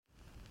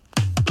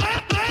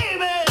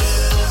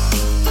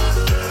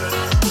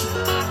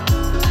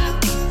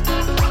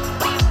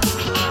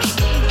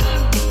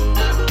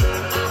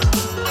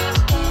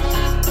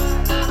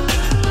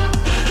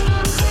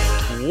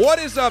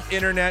up,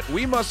 Internet?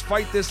 We must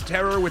fight this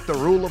terror with the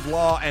rule of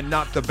law and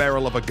not the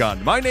barrel of a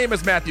gun. My name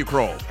is Matthew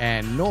Kroll.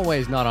 And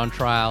Norway's not on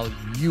trial.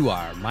 You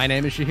are. My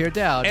name is Shahir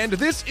Dowd. And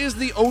this is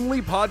the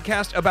only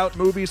podcast about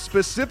movies,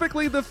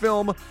 specifically the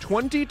film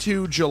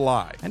 22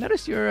 July. I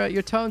noticed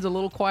your tone's a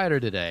little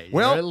quieter today.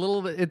 Well, You're a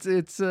little bit.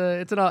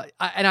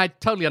 And I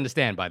totally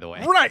understand, by the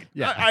way. Right.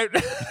 Yeah.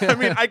 I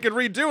mean, I could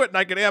redo it and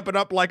I could amp it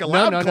up like a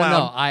No. loud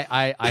clown.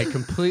 I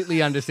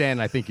completely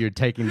understand. I think you're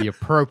taking the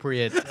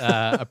appropriate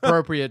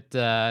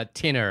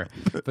tenor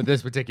for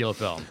this particular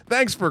film.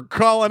 Thanks for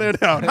calling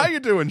it out. How you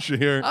doing,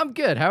 Shahir? I'm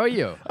good. How are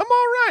you?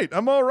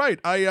 I'm all right.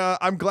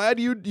 I'm glad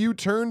you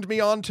turned me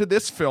on to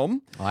this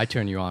film. Oh, I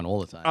turn you on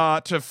all the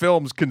time. To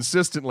films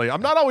consistently.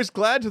 I'm not always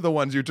glad to the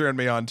ones you turn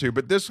me on to,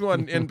 but this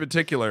one in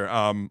particular,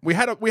 we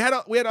had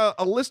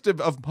a list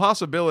of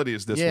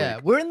possibilities this week. Yeah,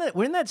 we're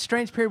in that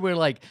strange period where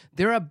like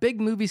there are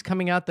big movies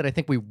coming out that I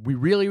think we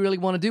really really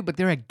want to do, but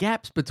there are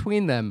gaps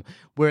between them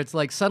where it's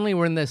like suddenly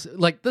we're in this,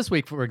 like this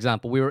week for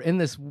example, we were in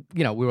this,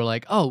 we were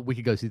like, oh, we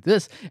could go see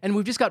this, and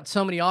we've just got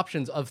so many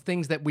options of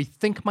things that we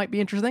think might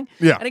be interesting.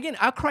 Yeah. And again,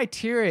 our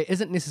criteria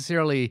isn't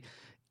necessarily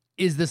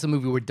is this a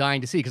movie we're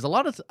dying to see, because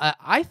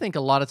I think a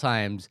lot of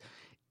times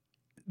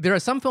there are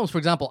some films, for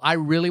example, I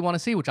really want to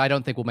see, which I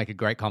don't think will make a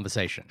great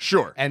conversation.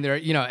 Sure. And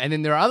and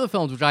then there are other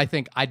films which I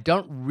think I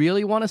don't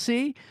really want to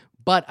see,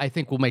 but I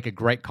think will make a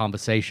great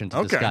conversation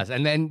to discuss.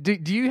 And then, do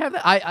you have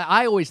that?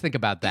 I always think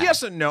about that.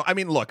 Yes and no. I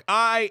mean, look,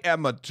 I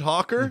am a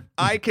talker.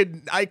 I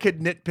could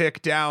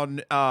nitpick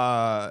down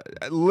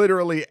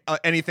literally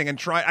anything and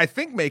try. I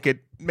think make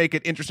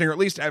it interesting, or at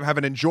least have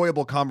an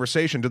enjoyable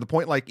conversation to the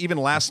point, like even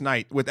last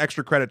night with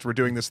Extra Credits, we're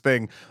doing this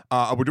thing.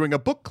 We're doing a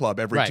book club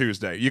every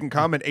Tuesday. You can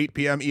come at 8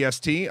 p.m.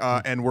 EST,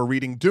 and we're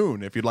reading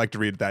Dune if you'd like to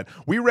read that.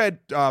 We read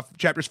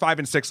chapters 5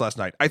 and 6 last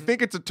night. I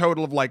think it's a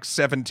total of like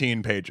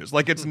 17 pages.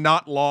 Like it's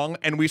not long,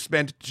 and we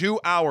spent 2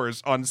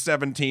 hours on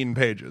 17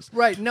 pages.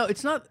 Right. No,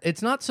 it's not.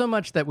 It's not so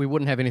much that we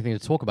wouldn't have anything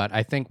to talk about.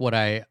 I think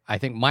I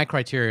think my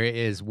criteria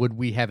is, would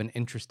we have an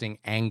interesting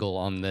angle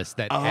on this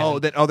that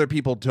other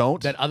people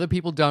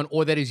don't,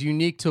 or that is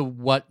unique to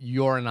what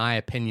your and I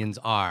opinions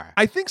are.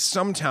 I think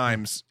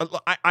sometimes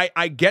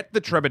I get the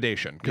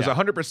trepidation, because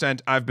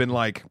 100% I've been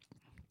like,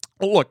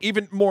 look,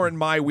 even more in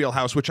my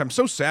wheelhouse, which I'm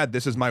so sad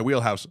this is my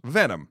wheelhouse,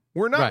 Venom.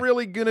 We're not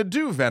really going to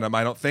do Venom,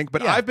 I don't think,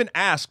 but I've been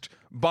asked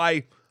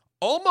by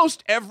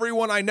almost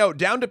everyone I know,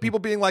 down to people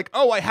being like,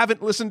 oh, I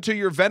haven't listened to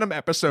your Venom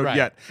episode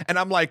yet. And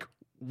I'm like,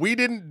 we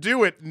didn't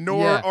do it,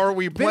 nor are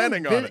we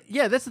planning on it.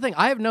 Yeah, that's the thing.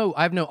 I have no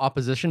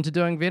opposition to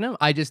doing Venom.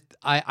 I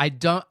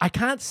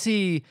can't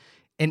see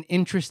an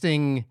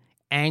interesting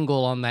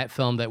angle on that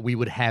film that we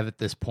would have at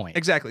this point.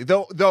 Exactly.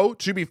 Though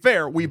to be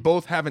fair, we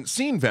both haven't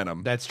seen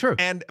Venom. That's true.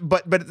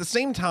 But at the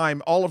same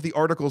time, all of the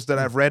articles that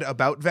I've read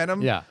about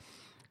Venom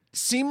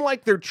seem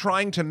like they're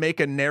trying to make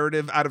a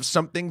narrative out of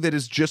something that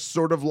is just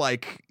sort of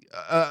like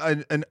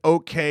an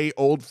okay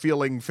old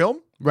feeling film.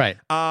 Right.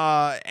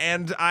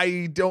 And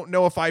I don't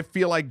know if I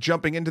feel like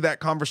jumping into that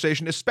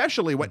conversation,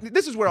 especially when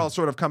this is where I'll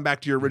sort of come back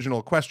to your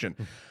original question.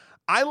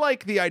 I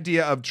like the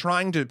idea of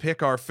trying to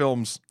pick our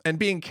films and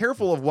being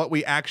careful of what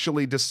we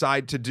actually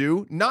decide to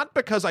do, not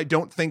because I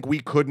don't think we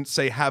couldn't,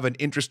 say, have an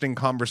interesting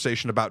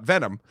conversation about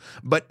Venom,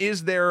 but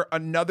is there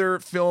another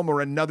film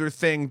or another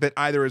thing that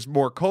either is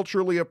more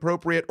culturally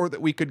appropriate or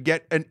that we could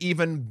get an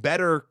even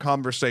better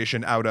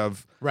conversation out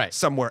of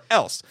somewhere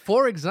else?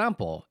 For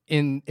example,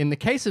 in the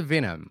case of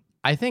Venom,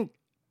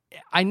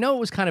 I know it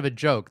was kind of a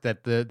joke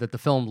that the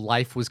film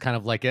Life was kind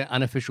of like an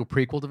unofficial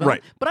prequel to Venom,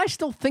 but I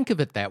still think of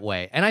it that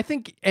way, and I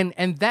think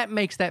and that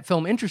makes that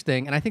film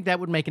interesting, and I think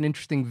that would make an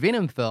interesting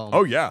Venom film.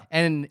 Oh yeah,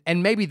 and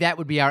maybe that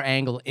would be our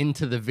angle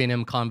into the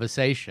Venom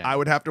conversation. I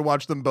would have to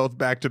watch them both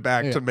back to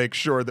back to make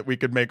sure that we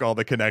could make all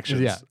the connections.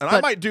 Yeah. And I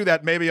might do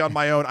that maybe on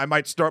my own. I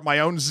might start my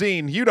own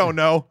zine. You don't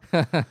know.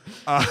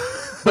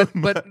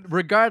 But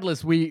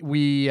regardless,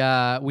 we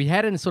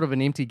had in sort of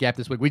an empty gap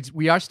this week.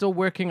 We are still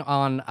working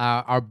on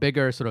our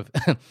bigger sort of,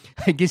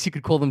 I guess you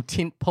could call them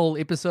tentpole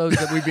episodes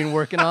that we've been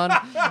working on,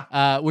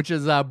 which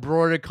is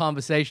broader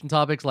conversation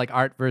topics like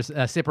art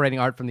versus separating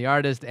art from the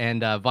artist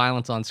and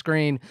violence on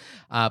screen.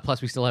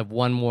 Plus, we still have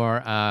one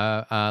more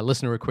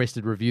listener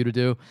requested review to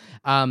do.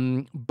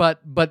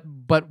 But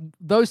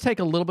those take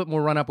a little bit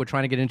more run up. We're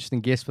trying to get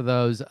interesting guests for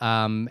those.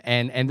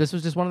 And this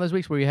was just one of those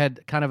weeks where we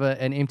had kind of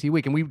an empty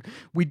week, and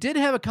we did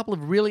have a couple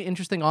of really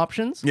interesting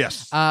options.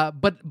 Yes.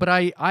 But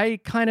I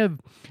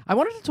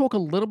wanted to talk a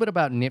little bit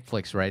about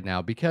Netflix right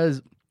now,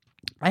 because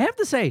I have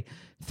to say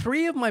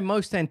 3 of my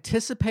most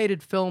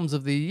anticipated films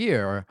of the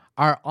year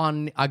are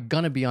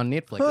gonna be on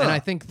Netflix. And I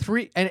think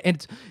 3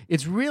 and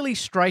it's really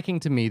striking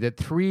to me that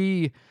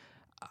 3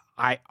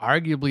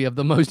 arguably of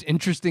the most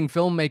interesting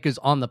filmmakers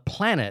on the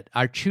planet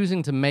are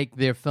choosing to make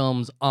their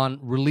films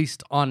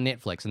released on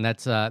Netflix, and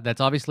that's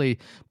obviously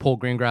Paul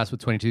Greengrass with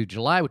 22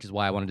 July, which is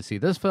why I wanted to see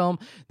this film.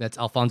 That's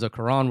Alfonso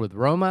Cuarón with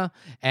Roma,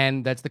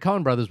 and that's the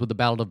Coen brothers with The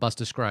Ballad of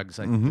Buster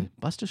Scruggs.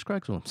 Buster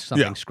Scruggs or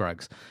something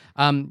Scruggs.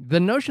 The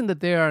notion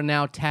that they are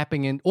now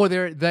tapping in, or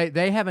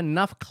they have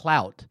enough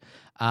clout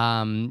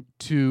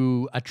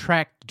to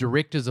attract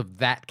directors of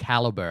that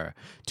caliber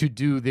to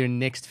do their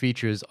next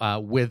features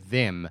with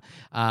them,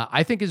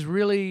 I think is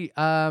really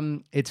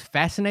it's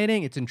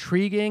fascinating. It's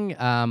intriguing.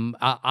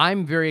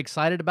 I'm very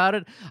excited about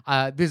it.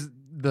 There's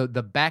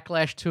the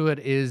backlash to it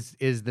is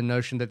the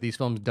notion that these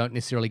films don't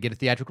necessarily get a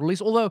theatrical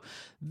release. Although,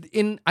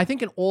 I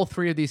think in all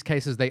three of these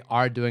cases they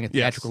are doing a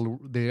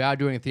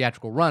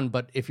theatrical run.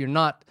 But if you're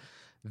not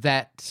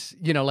that,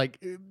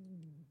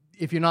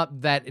 if you're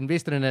not that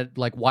invested in it,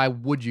 like, why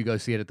would you go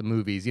see it at the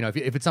movies?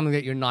 If it's something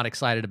that you're not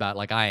excited about,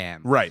 like I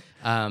am, Right.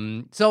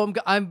 So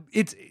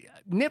it's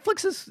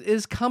Netflix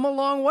is come a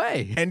long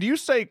way. And you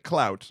say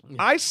clout,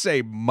 I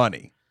say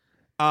money.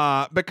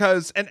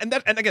 Because and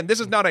again, this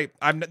is not a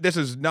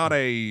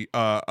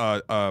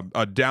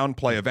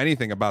downplay of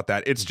anything about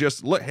that. It's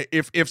just, look,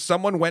 if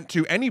someone went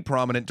to any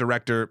prominent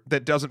director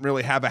that doesn't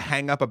really have a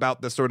hang up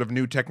about the sort of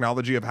new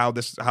technology of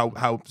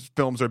how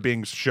films are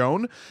being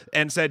shown,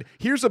 and said,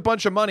 here's a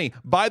bunch of money,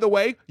 by the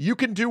way, you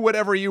can do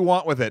whatever you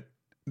want with it.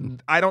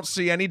 I don't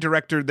see any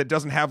director that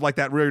doesn't have like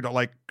that really,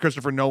 like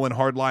Christopher Nolan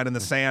hard line in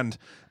the sand,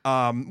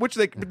 which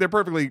they're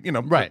perfectly,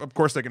 right. Of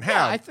course they can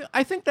have. Yeah,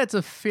 I think that's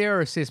a fair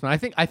assessment.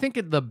 I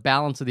think the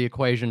balance of the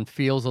equation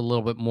feels a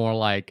little bit more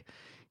like,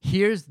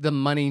 here's the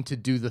money to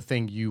do the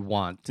thing you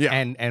want,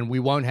 and we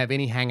won't have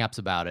any hang-ups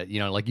about it.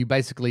 Like, you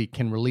basically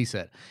can release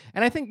it.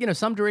 And I think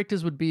some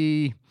directors would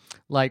be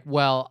like,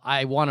 well,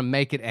 I want to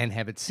make it and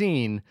have it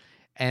seen.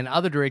 And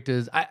other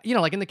directors,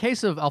 like in the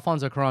case of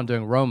Alfonso Cuarón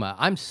doing Roma,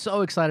 I'm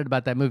so excited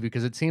about that movie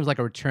because it seems like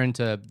a return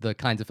to the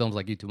kinds of films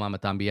like Y Tu Mama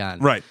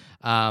También, right?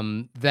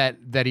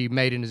 That he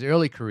made in his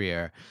early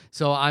career.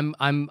 So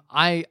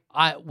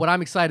what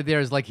I'm excited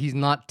there is, like, he's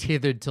not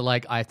tethered to,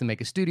 like, I have to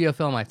make a studio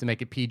film, I have to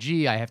make it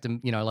PG, I have to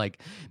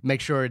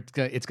make sure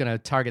it's going to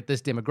target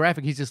this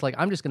demographic. He's just like,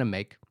 I'm just going to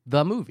make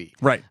the movie,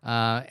 right?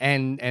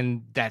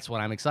 And that's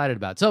what I'm excited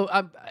about. So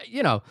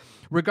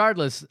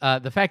regardless,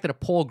 the fact that a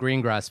Paul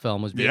Greengrass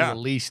film was being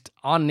released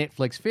on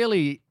Netflix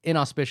fairly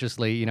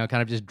inauspiciously,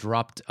 kind of just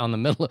dropped on the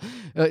middle.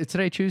 Is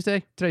today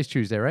Tuesday? Today's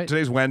Tuesday, right?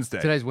 Today's Wednesday.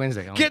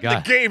 Oh, Get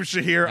the game,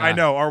 Shahir. I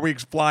know. Our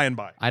week's flying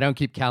by. I don't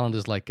keep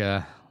calendars like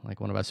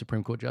one of our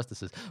Supreme Court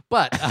justices,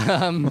 but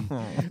yeah,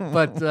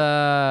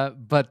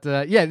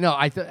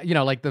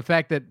 no, like the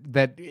fact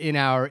that in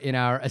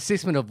our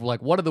assessment of,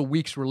 like, what are the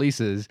week's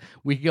releases,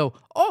 we could go,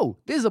 oh,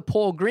 there's a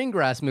Paul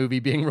Greengrass movie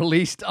being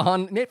released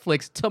on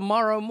Netflix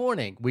tomorrow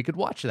morning. We could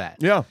watch that.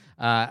 Yeah.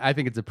 I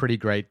think it's a pretty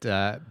great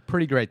time.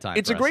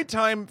 It's a great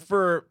time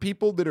for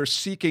people that are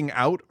seeking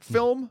out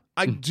film.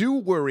 I do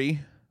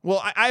worry. Well,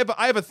 I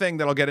have a thing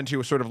that I'll get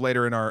into sort of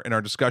later in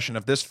our discussion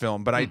of this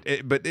film, but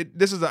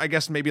this is, I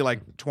guess, maybe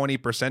like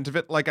 20% of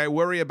it. Like, I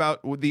worry about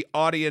the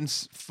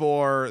audience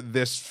for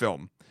this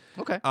film.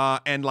 Okay.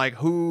 And like,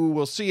 who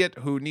will see it,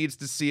 who needs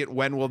to see it,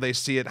 when will they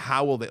see it,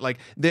 how will they,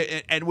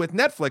 and with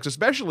Netflix,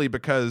 especially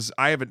because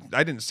I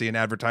didn't see an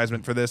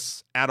advertisement for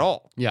this at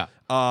all. Yeah.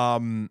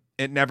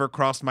 It never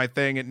crossed my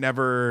thing.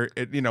 Whatever.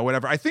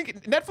 I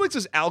think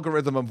Netflix's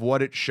algorithm of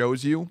what it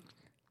shows you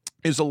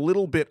is a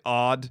little bit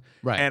odd,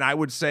 right? And I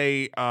would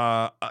say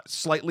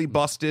slightly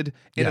busted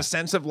in a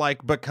sense of,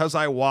 like, because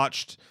I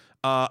watched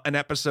an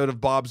episode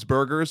of Bob's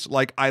Burgers,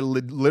 like, I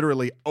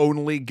literally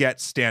only get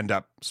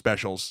stand-up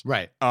specials,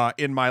 right?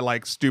 In my,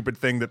 like, stupid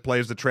thing that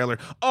plays the trailer.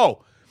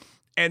 Oh,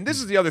 and this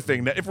is the other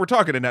thing, that if we're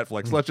talking to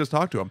Netflix, let's just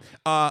talk to them.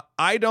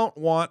 I don't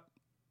want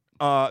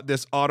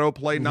this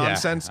autoplay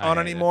nonsense on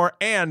anymore.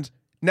 And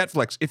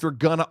Netflix, if you're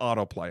gonna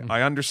autoplay,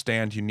 I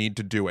understand you need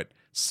to do it.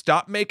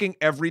 Stop making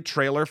every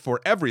trailer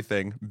for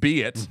everything,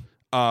 be it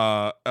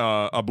a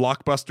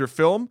blockbuster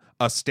film,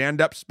 a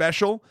stand-up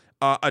special,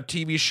 a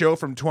TV show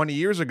from 20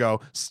 years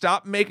ago.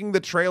 Stop making the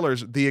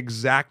trailers the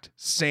exact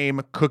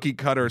same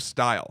cookie-cutter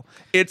style.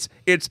 It's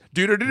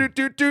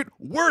doot-doot-doot-doot-doot,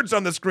 words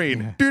on the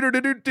screen,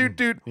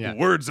 doot-doot-doot-doot-doot,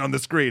 words on the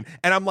screen.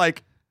 And I'm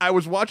like, I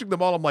was watching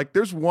them all. I'm like,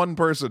 there's one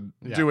person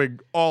doing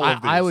all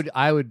of these.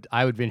 I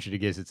would venture to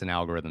guess it's an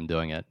algorithm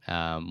doing it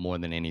more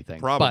than anything.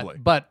 Probably,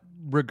 but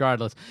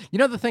regardless,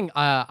 the thing,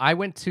 I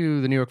went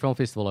to the New York Film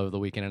Festival over the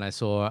weekend and I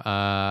saw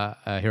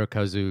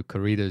Hirokazu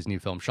Koreeda's new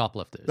film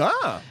Shoplifters.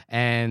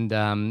 And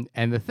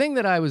the thing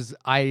that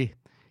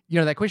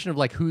that question of,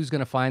 like, who's going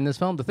to find this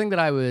film, the thing that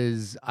I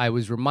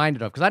was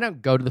reminded of, because I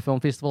don't go to the film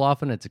festival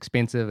often, it's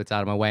expensive, it's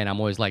out of my way, and I'm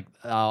always like,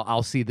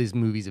 I'll see these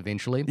movies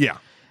eventually.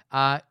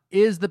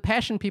 Is the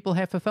passion people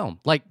have for film.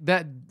 Like,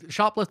 that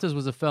Shoplifters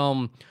was a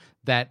film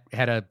that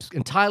had a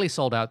entirely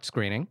sold out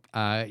screening,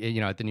 at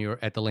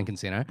the Lincoln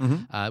Center,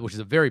 which is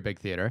a very big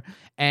theater.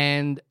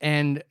 And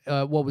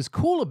what was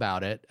cool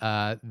about it,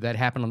 that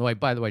happened on the way.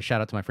 By the way, shout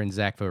out to my friend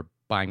Zach for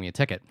buying me a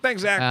ticket.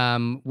 Thanks, Zach.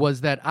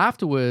 Was that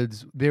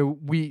afterwards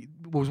we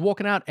was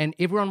walking out and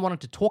everyone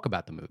wanted to talk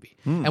about the movie,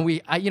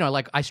 and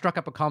I struck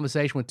up a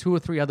conversation with 2 or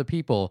 3 other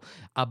people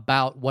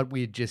about what we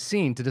had just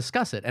seen to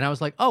discuss it, and I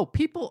was like, oh,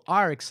 people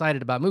are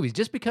excited about movies.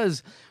 Just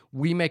because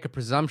we make a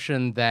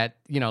presumption that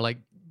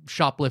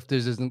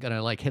Shoplifters isn't going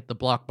to like hit the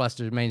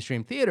blockbuster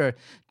mainstream theater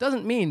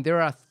doesn't mean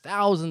there are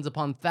thousands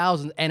upon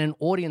thousands and an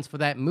audience for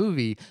that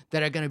movie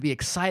that are going to be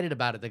excited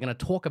about it. They're going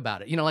to talk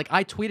about it. You know, like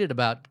I tweeted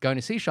about going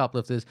to see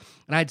Shoplifters,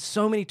 and I had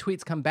so many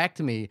tweets come back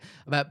to me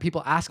about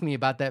people asking me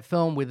about that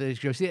film, whether they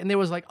should go see it. And there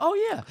was like, oh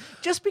yeah,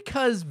 just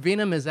because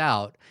Venom is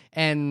out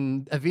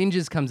and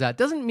Avengers comes out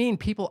doesn't mean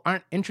people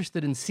aren't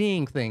interested in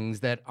seeing things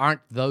that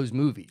aren't those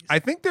movies. I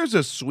think there's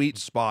a sweet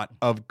spot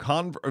of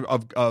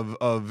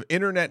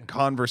internet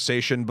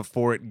conversation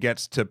before it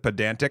gets to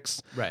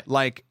pedantics. Right.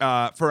 Like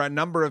for a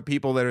number of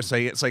people that are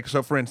saying, it's like,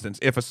 so for instance,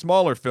 if a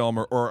smaller film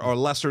or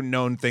lesser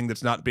known thing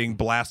that's not being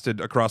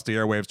blasted across the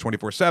airwaves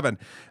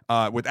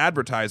 24/7 with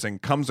advertising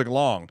comes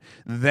along,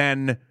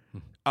 then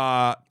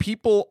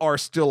people are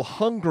still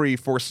hungry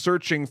for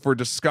searching for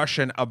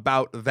discussion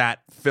about that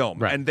film.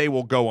 Right. And they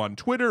will go on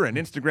Twitter and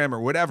Instagram or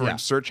whatever Yeah.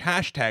 and search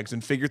hashtags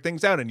and figure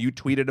things out. And you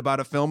tweeted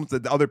about a film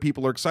that other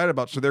people are excited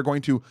about, so they're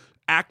going to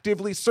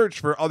actively search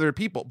for other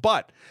people.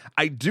 But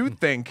I do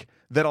think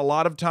that a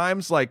lot of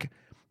times, like,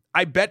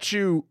 I bet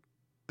you,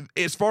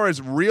 as far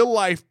as real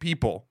life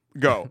people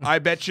go, I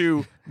bet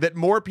you that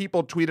more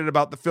people tweeted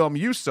about the film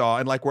you saw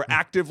and like were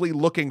actively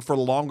looking for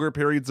longer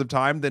periods of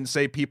time than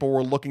say people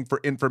were looking for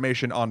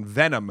information on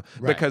Venom.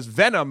 Right. Because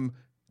Venom,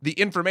 the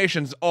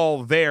information's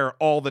all there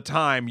all the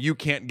time. You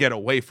can't get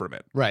away from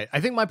it. Right. I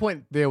think my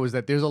point there was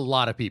that there's a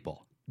lot of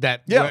people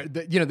that, Yeah.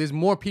 you know, there's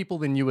more people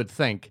than you would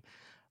think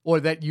or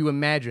that you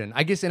imagine.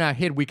 I guess in our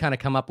head, we kind of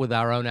come up with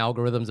our own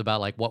algorithms about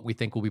like what we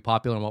think will be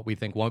popular and what we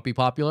think won't be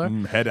popular.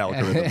 Head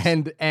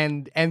algorithms.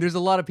 And there's a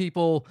lot of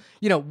people,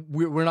 you know,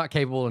 we're not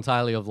capable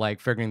entirely of like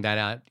figuring that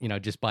out, you know,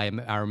 just by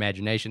our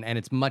imagination. And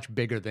it's much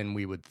bigger than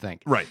we would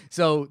think. Right.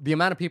 So the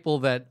amount of people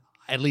that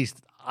at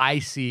least I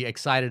see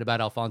excited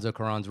about Alfonso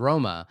Cuarón's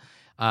Roma,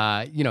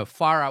 you know,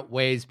 far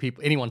outweighs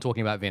anyone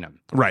talking about Venom.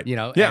 Right. You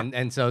know, Yeah.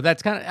 and so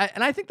that's kind of,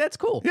 and I think that's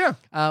cool. Yeah.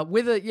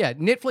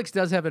 Netflix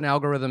does have an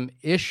algorithm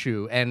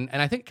issue, and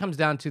I think it comes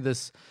down to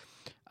this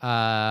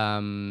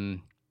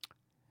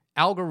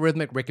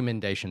algorithmic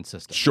recommendation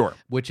system. Sure.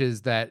 Which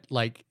is that,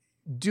 like,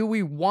 do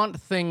we want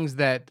things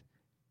that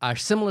are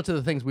similar to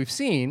the things we've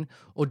seen,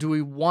 or do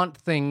we want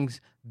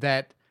things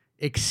that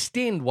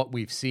extend what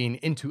we've seen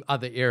into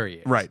other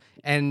areas? Right.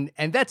 And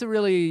that's a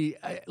really,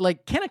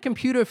 like, can a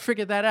computer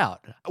figure that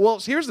out? Well,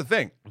 here's the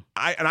thing.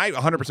 I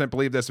 100%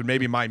 believe this, and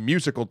maybe my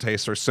musical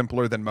tastes are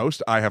simpler than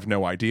most. I have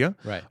no idea.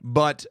 Right.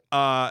 But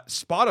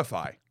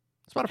Spotify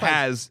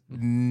has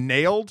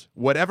nailed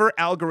whatever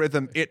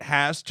algorithm it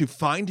has to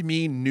find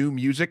me new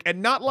music,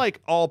 and not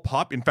like all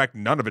pop. In fact,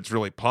 none of it's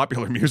really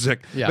popular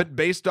music, Yeah. but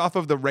based off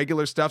of the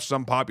regular stuff,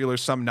 some popular,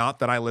 some not,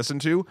 that I listen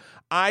to.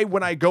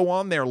 When I go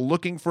on there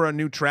looking for a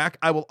new track,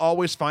 I will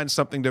always find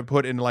something to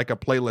put in like a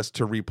playlist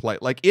to replay.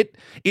 Like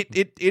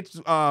it's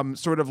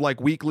sort of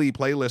like weekly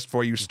playlist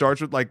for you.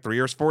 Starts with like 3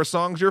 or 4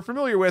 songs you're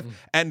familiar with,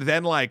 and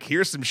then like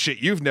here's some shit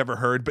you've never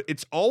heard, but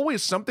it's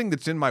always something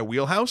that's in my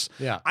wheelhouse.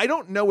 Yeah. I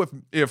don't know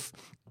if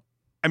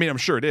I mean, I'm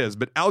sure it is,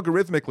 but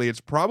algorithmically, it's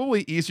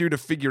probably easier to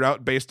figure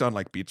out based on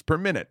like beats per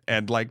minute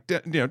and like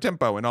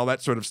tempo and all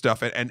that sort of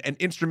stuff and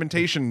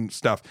instrumentation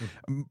stuff.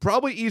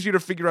 Probably easier to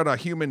figure out a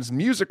human's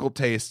musical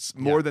tastes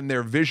more than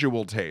their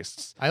visual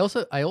tastes. I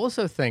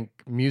also think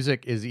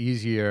music is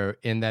easier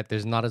in that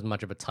there's not as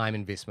much of a time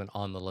investment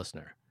on the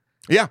listener.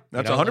 Yeah,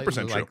 that's You know,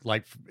 100% true.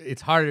 Like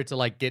it's harder to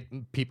like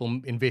get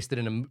people invested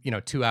in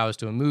 2 hours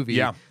to a movie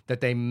Yeah.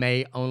 that they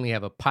may only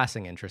have a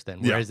passing interest in.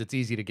 Yeah. Whereas it's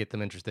easy to get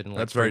them interested in like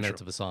That's 3 very minutes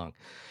true. of a song.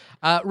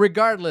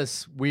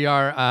 Regardless,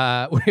 we're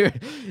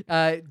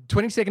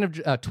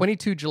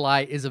 22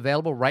 July is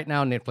available right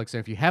now on Netflix. And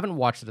if you haven't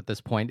watched it at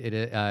this point,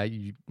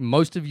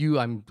 most of you,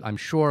 I'm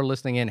sure,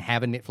 listening in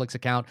have a Netflix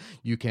account.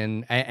 You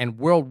can and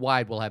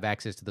worldwide will have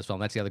access to this film.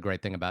 That's the other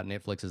great thing about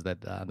Netflix is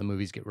that the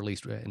movies get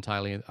released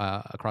entirely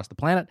across the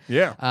planet.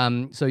 Yeah.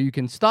 So you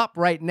can stop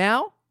right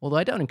now, although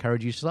I don't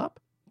encourage you to stop,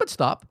 but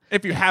stop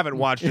If you haven't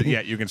watched it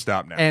yet, you can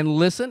stop now. and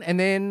listen, and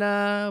then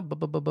come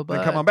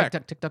on back.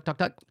 Tick, tock, tock,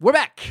 tock. We're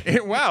back.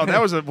 Wow,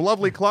 that was a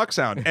lovely clock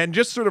sound. And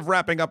just sort of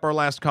wrapping up our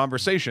last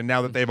conversation,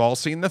 now that they've all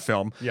seen the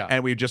film, Yeah.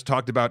 and we've just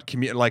talked about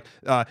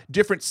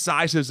different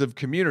sizes of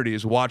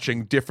communities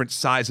watching different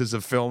sizes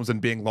of films and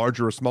being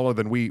larger or smaller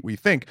than we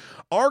think.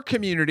 Our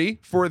community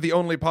for the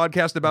only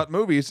podcast about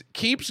movies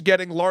keeps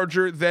getting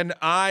larger than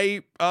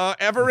I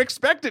ever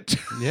expected to.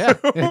 Yeah,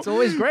 it's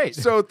always great.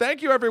 So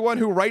thank you everyone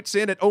who writes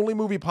in at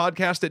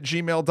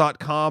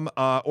onlymoviepodcast@gmail.com,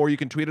 or you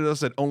can tweet at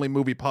us at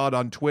onlymoviepod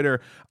on Twitter.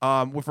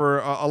 For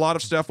a lot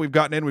of stuff we've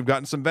gotten in. We've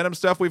gotten some Venom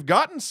stuff. We've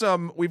gotten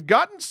some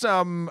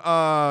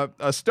A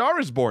Star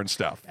Is Born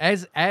stuff.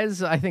 As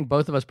I think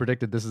both of us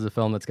predicted, this is a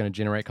film that's going to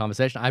generate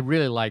conversation. I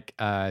really like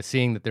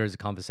seeing that there's a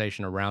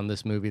conversation around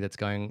this movie that's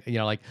going,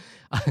 like,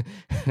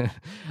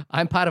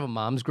 I'm part of a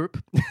mom's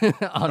group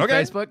on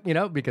Okay.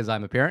 Facebook, because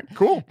I'm a parent.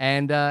 Cool.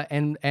 And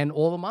and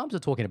all the moms are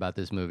talking about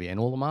this movie, and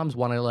all the moms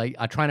want to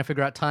are trying to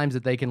figure out times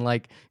that they can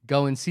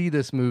go and see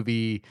this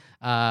movie,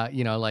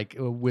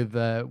 with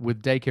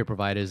daycare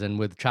providers and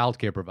with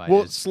childcare providers.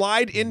 Well,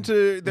 slide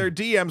into their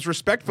DMs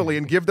respectfully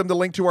and give them the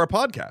link to our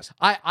podcast.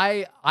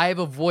 I've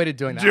avoided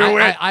doing that. Do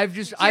it.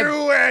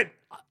 Do it.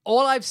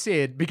 All I've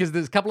said, because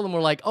there's a couple of them were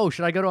like, oh,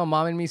 should I go to a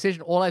mom and me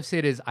session? All I've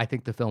said is, I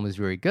think the film is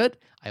very good.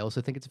 I also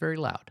think it's very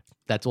loud.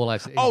 That's all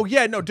I've said. Oh,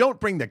 yeah, no, don't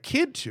bring the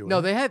kid to it.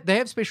 No, they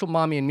have special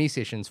mommy and me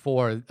sessions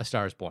for A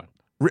Star is Born.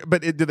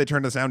 But did they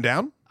turn the sound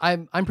down?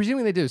 I'm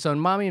presuming they do. So in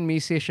mommy and me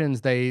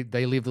sessions, they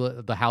leave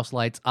the house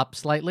lights up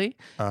slightly,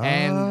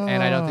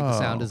 and I don't think the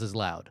sound is as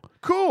loud.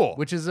 Cool.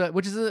 Which is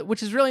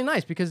really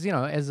nice because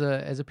as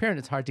a parent,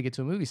 it's hard to get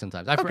to a movie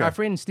sometimes. Our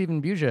friend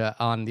Stephen Buja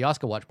on the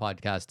Oscar Watch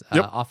podcast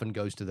often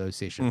goes to those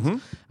sessions,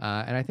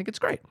 and I think it's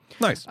great.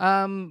 Nice.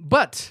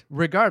 But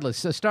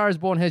regardless, A Star is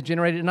Born has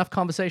generated enough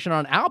conversation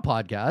on our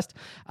podcast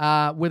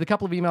with a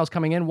couple of emails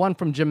coming in. One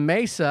from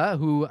Jamesa,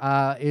 who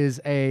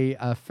is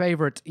a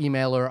favorite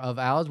emailer of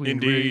ours. We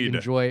really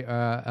enjoy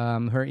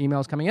her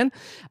emails coming in.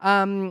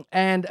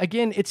 And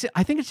again,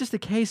 I think it's just a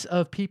case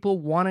of people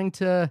wanting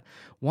to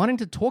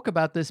talk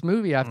about this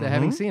movie after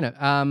having seen it.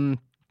 I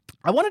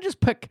want to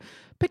just pick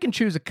and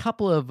choose a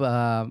couple of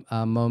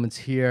moments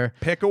here.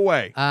 Pick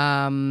away.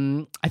 I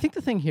think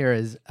the thing here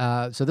is,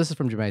 so this is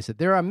from Jamesa.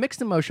 There are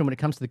mixed emotion when it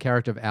comes to the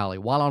character of Allie.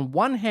 While on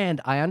one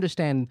hand, I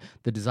understand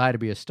the desire to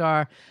be a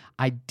star,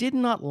 I did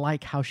not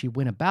like how she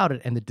went about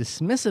it and the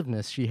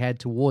dismissiveness she had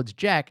towards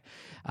Jack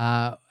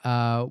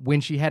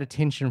when she had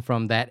attention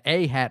from that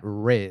A-hat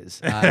Rez,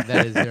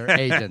 that is her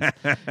agent.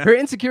 Her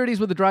insecurities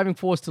were the driving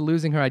force to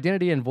losing her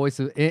identity and voice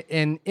of,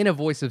 in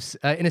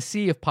a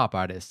sea of pop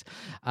artists.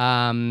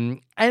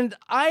 And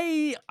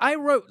I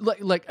wrote,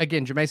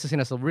 again, Jamesa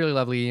sent us a really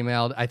lovely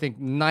email. I think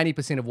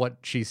 90% of what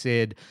she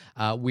said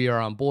we are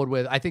on board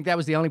with. I think that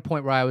was the only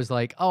point where I was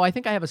like, oh, I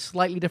think I have a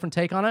slightly different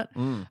take on it,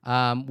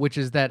 which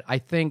is that I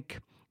think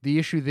the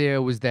issue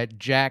there was that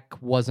Jake,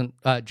 what do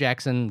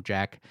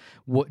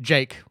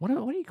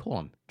you call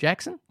him?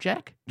 Jackson?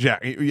 Jack?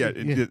 Jack,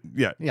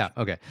 yeah.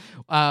 Okay.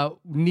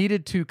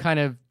 Needed to kind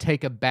of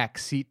take a back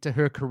seat to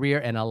her career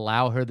and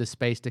allow her the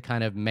space to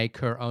kind of make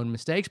her own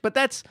mistakes. But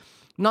that's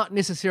not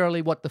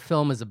necessarily what the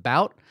film is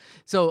about.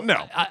 So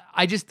no.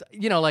 I just,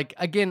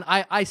 again,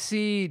 I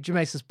see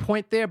Jamesa's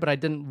point there, but I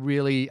didn't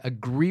really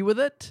agree with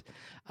it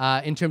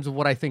in terms of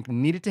what I think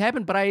needed to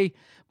happen. But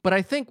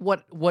I think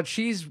what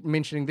she's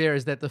mentioning there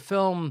is that the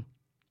film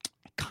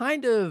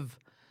kind of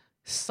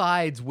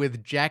sides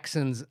with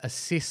Jackson's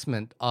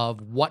assessment of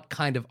what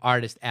kind of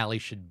artist Allie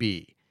should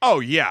be.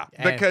 Oh yeah,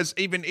 because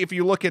even if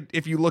you look at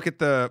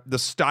the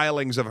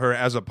stylings of her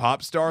as a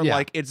pop star,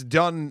 it's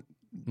done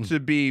to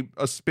be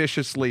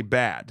auspiciously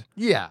bad.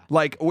 Yeah,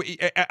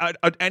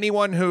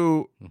 anyone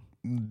who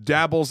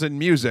dabbles in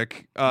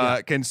music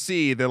can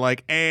see they're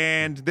like,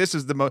 and this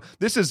is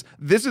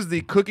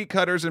the cookie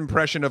cutter's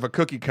impression of a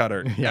cookie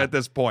cutter at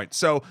this point.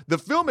 So the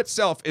film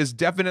itself is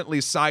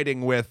definitely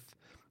siding with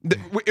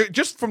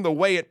just from the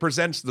way it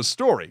presents the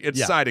story,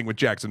 it's siding with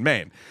Jackson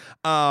Maine.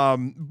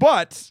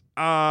 But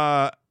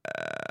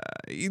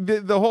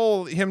the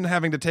whole him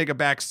having to take a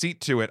back seat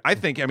to it, I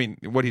mean,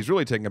 what he's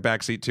really taking a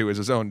back seat to is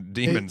his own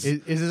demons.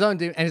 Is his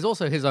own and it's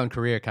also his own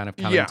career kind of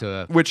coming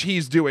to which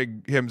he's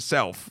doing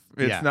himself.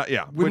 It's not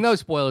with no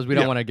spoilers. We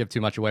don't want to give too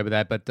much away with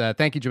that. But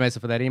thank you,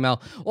 Jamesa, for that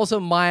email. Also,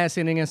 Maya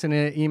sending us an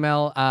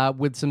email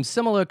with some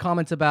similar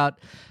comments about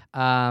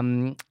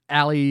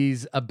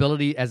Allie's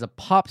ability as a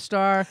pop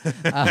star.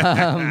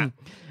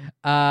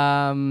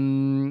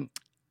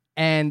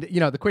 And,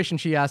 the question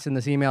she asked in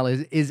this email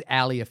is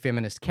Allie a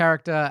feminist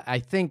character? I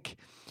think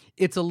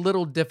it's a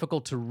little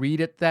difficult to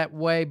read it that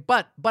way,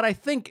 but I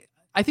think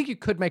you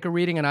could make a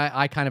reading, and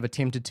I kind of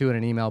attempted to in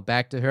an email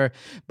back to her.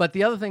 But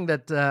the other thing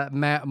that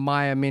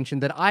Maya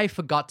mentioned that I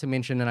forgot to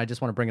mention, and I just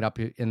want to bring it up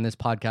in this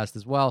podcast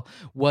as well,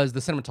 was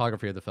the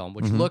cinematography of the film,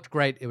 which looked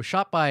great. It was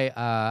shot by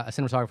a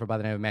cinematographer by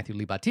the name of Matthew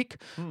Libatique,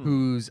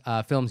 whose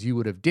films you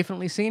would have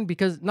definitely seen,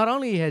 because not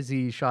only has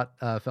he shot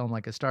a film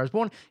like A Star is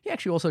Born, he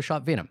actually also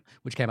shot Venom,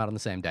 which came out on the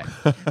same day.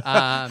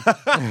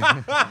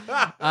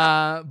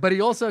 But he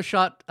also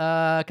shot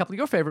a couple of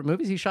your favorite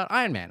movies. He shot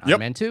Iron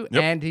Man 2,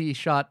 and he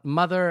shot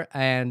Mother,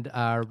 and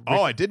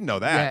I didn't know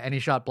that. Yeah, and he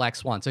shot Black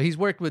Swan. So he's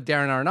worked with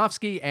Darren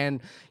Aronofsky,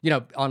 and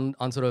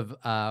on sort of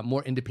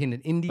more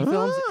independent indie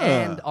films,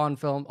 and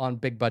on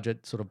big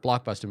budget sort of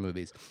blockbuster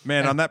movies.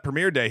 Man, on that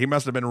premiere day, he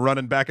must have been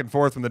running back and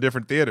forth from the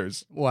different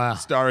theaters. Wow,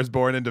 Star is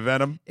Born into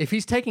Venom. If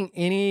he's taking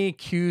any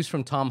cues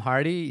from Tom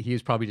Hardy, he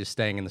was probably just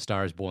staying in the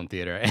Star is Born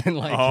theater and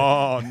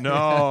Oh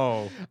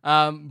no.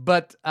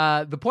 But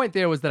the point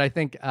there was that I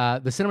think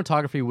the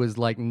cinematography was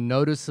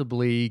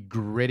noticeably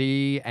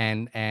gritty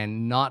and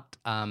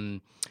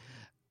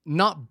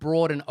not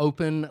broad and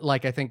open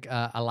like I think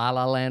a La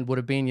La Land would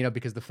have been,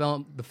 because the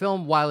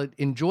film, while it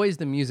enjoys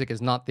the music,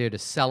 is not there to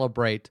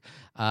celebrate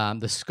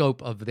the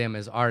scope of them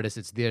as artists.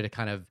 It's there to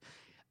kind of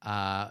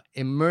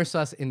immerse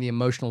us in the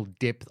emotional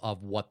depth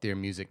of what their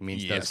music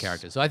means to those Yes.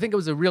 characters. So I think it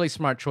was a really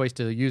smart choice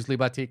to use Lee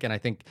Batik, and I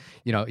think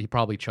he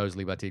probably chose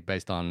Lee Batik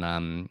based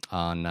on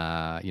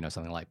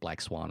something like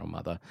Black Swan or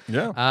Mother.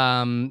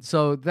 Yeah.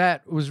 So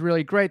that was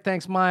really great.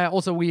 Thanks, Maya.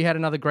 Also, we had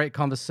another great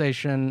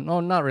conversation. Oh,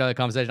 not really a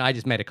conversation. I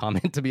just made a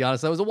comment, to be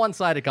honest. It was a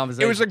one-sided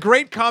conversation. It was a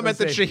great comment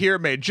that Shahir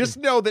made. Just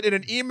know that in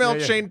an email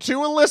chain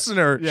to a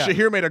listener,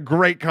 Shahir made a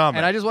great comment.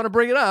 And I just want to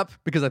bring it up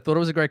because I thought it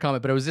was a great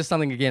comment, but it was just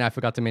something, again, I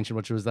forgot to mention,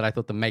 which was that I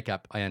thought the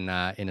makeup in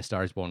A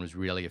Star Is Born was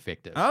really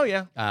effective. Oh,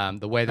 yeah.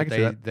 The way that can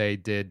see that. they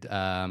did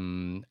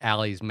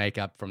Allie's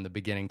makeup from the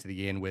beginning to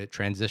the end, where it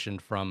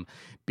transitioned from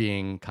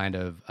being kind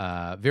of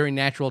very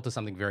natural to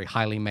something very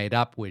highly made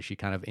up, where she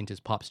kind of enters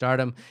pop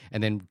stardom,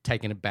 and then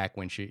taking it back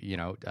when she,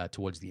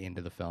 towards the end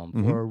of the film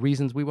for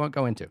reasons we won't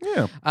go into.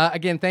 Yeah.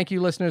 Again, thank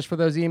you, listeners, for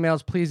those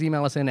emails. Please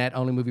email us in at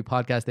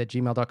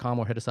onlymoviepodcast@gmail.com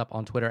or hit us up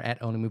on Twitter at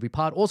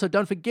onlymoviepod. Also,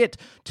 don't forget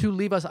to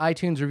leave us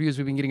iTunes reviews.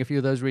 We've been getting a few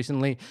of those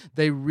recently.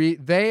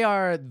 They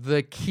are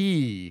the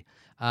key.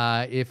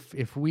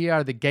 If we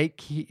are the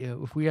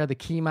if we're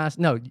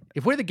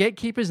the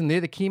gatekeepers and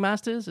they're the key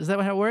masters, is that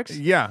how it works?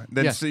 Yeah.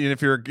 Then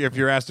if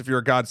you're asked if you're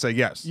a god, say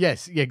yes.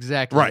 Yes,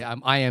 exactly. Right.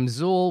 I am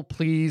Zool.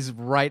 Please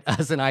write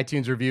us an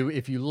iTunes review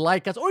if you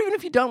like us, or even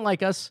if you don't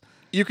like us.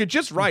 You could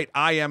just write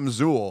 "I am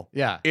Zool"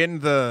 in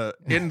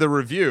the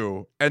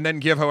review, and then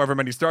give however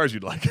many stars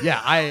you'd like.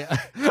 Yeah,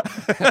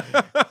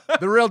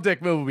 the real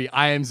dick move would be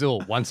 "I am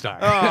Zool," 1 star.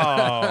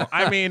 Oh,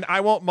 I mean,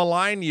 I won't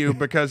malign you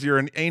because you're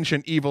an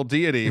ancient evil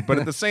deity, but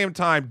at the same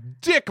time,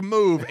 dick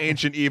move,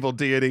 ancient evil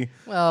deity.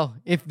 Well,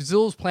 if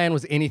Zool's plan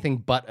was anything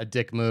but a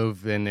dick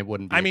move, then it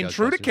wouldn't be. I mean,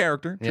 true to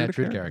character. True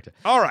to character.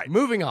 All right,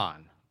 moving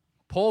on.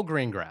 Paul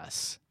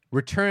Greengrass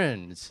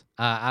returns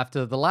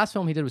after the last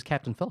film he did was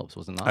Captain Phillips,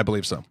 was it not? I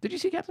believe so. Did you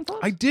see Captain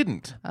Phillips? I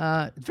didn't.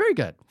 Very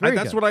good.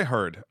 That's what I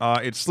heard.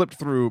 It slipped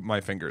through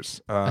my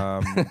fingers.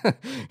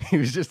 He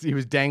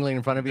was dangling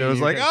in front of you. It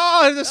was like,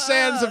 oh, the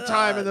sands of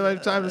time and the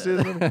time to see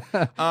this movie.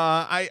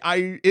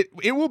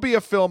 It will be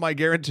a film, I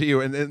guarantee you,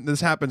 and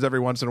this happens every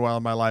once in a while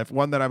in my life.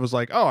 One that I was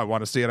like, oh, I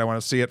want to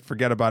see it.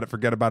 Forget about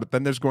it.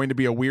 Then there's going to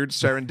be a weird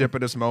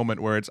serendipitous moment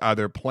where it's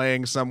either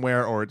playing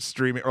somewhere or it's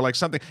streaming or like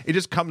something. It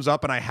just comes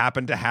up and I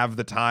happen to have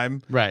the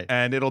time. Right.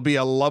 And it'll be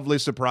a lovely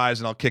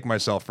surprise and I'll kick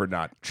myself for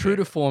not. True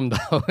to form,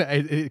 though,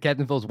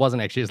 Captain Phillips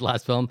wasn't actually his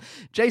last film.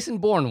 Jason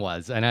Bourne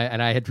was, and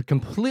I had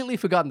completely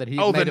forgotten that he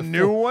made the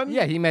new one?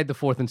 Yeah, he made the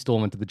 4th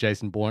installment to the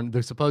Jason Bourne,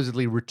 the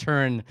supposedly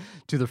return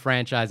to the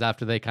franchise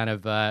after they kind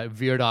of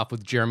veered off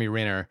with Jeremy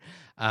Renner.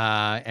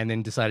 And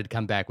then decided to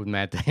come back with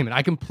Matt Damon.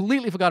 I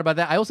completely forgot about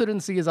that. I also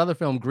didn't see his other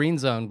film, Green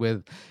Zone,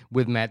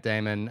 with Matt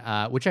Damon,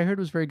 which I heard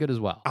was very good as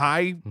well.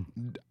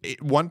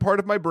 One part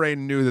of my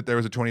brain knew that there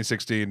was a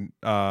 2016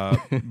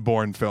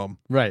 Bourne film.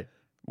 Right.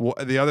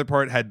 The other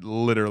part had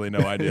literally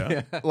no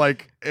idea. I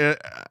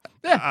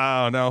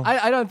don't know.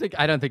 I don't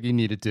think you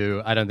needed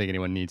to. I don't think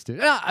anyone needs to.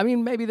 I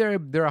mean, maybe there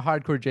are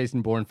hardcore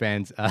Jason Bourne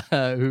fans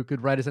who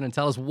could write us in and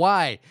tell us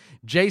why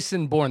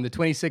Jason Bourne, the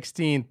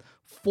 2016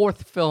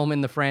 4th film in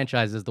the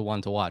franchise, is the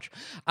one to watch.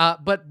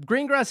 But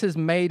Greengrass has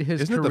made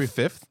his Isn't career. it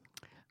the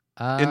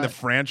 5th in the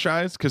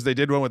franchise? Because they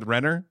did one with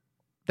Renner.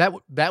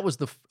 That was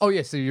the. Oh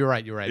yeah, so you're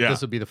right. Yeah.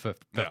 This would be the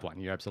fifth one.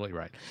 You're absolutely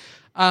right.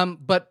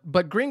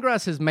 But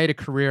Greengrass has made a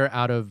career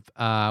out of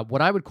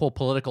what I would call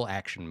political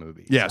action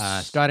movies.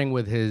 Yes. Starting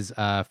with his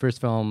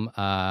first film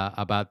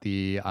about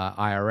the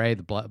IRA,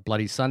 the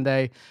Bloody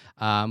Sunday,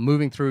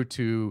 moving through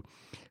to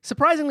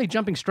surprisingly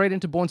jumping straight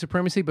into Bourne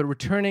Supremacy, but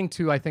returning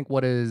to I think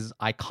what is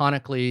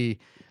iconically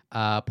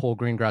Paul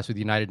Greengrass with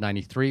United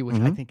 93, which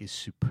I think is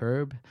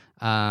superb.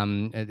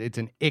 It's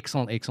an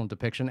excellent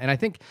depiction. And I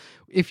think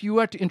if you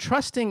are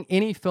entrusting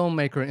any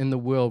filmmaker in the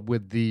world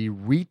with the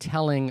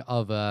retelling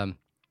of a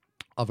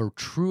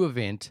true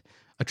event,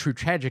 a true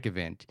tragic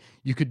event,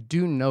 you could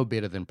do no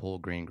better than Paul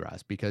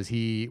Greengrass, because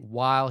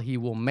while he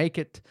will make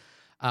it,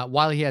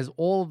 while he has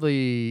all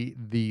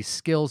the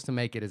skills to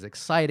make it as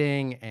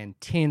exciting and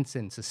tense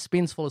and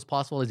suspenseful as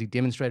possible, as he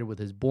demonstrated with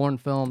his Bourne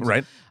films,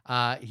 right?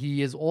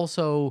 He is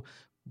also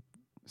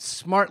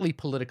smartly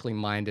politically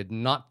minded,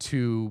 not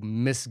to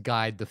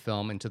misguide the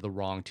film into the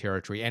wrong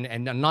territory,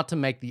 and not to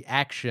make the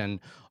action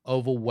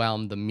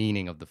overwhelm the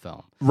meaning of the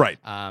film. Right.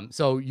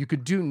 So you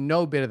could do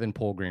no better than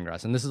Paul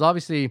Greengrass. And this is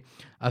obviously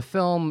a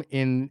film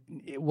in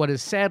what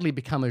has sadly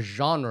become a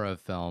genre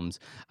of films,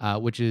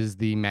 which is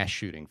the mass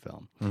shooting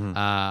film.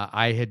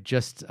 I had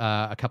just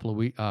a couple of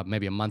weeks,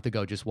 maybe a month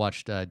ago, just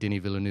watched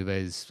Denis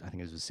Villeneuve's, I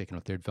think it was his second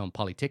or third film,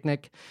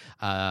 Polytechnic.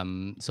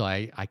 So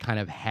I kind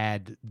of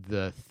had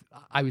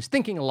I was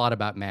thinking a lot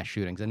about mass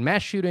shootings. And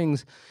mass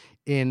shootings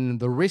in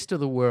the rest of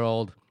the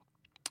world,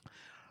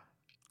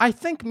 I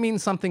think,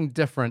 means something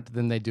different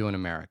than they do in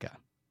America.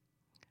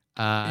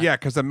 Yeah,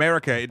 because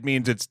America, it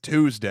means it's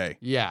Tuesday.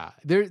 Yeah,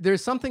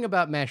 there's something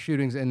about mass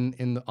shootings in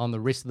the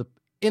rest of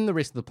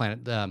the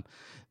planet.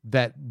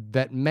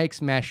 that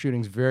makes mass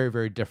shootings very,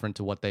 very different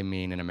to what they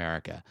mean in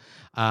America.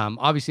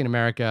 Obviously, in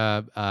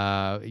America,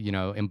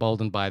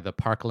 emboldened by the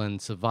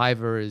Parkland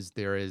survivors,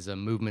 there is a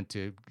movement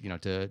to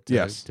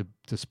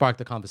spark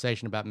the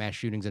conversation about mass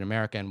shootings in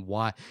America and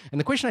why. And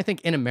the question I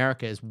think in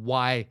America is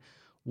why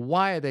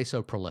are they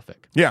so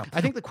prolific? Yeah,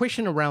 I think the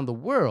question around the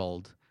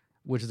world,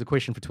 which is the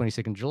question for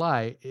 22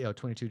 July,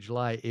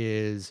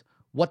 is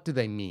what do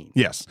they mean?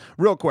 Yes.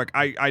 Real quick,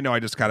 I know I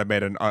just kind of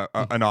made an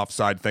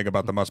offside thing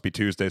about the Must Be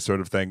Tuesday sort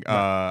of thing.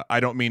 Right. I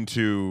don't mean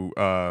to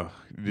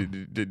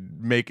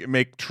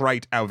make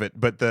trite of it,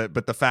 but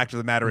the fact of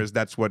the matter is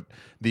that's what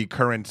the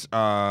current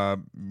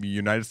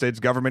United States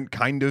government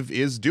kind of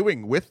is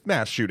doing with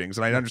mass shootings.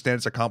 And I understand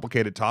it's a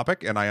complicated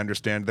topic, and I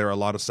understand there are a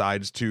lot of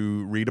sides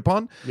to read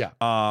upon. Yeah.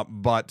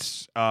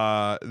 But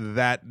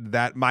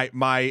that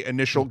my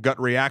initial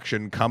gut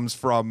reaction comes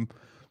from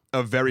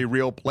a very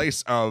real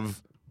place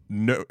of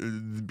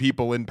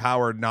people in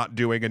power not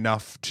doing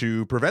enough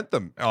to prevent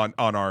them on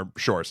our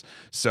shores.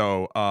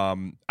 So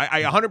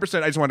I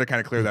 100%. I just wanted to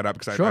kind of clear that up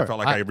because I felt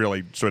like I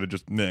really sort of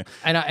just meh.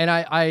 And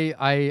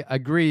I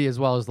agree, as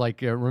well as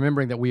like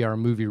remembering that we are a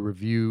movie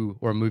review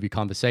or a movie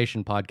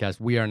conversation podcast.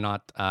 We are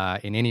not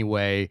in any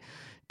way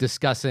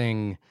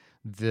discussing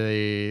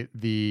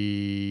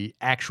the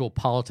actual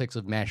politics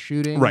of mass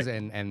shootings, right,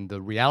 and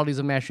the realities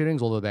of mass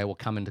shootings, although they will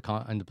come into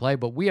play.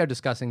 But we are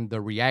discussing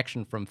the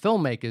reaction from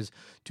filmmakers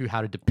to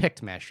how to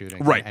depict mass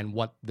shootings, right, and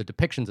what the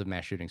depictions of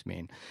mass shootings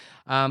mean.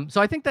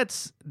 So I think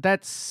that's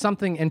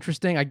something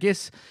interesting. I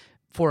guess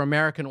for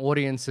American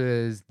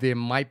audiences, there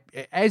might,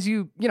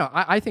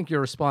 I think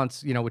your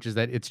response, which is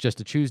that it's just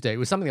a Tuesday, it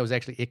was something that was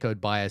actually echoed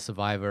by a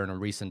survivor in a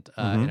recent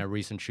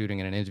shooting.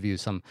 In an interview,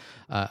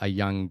 a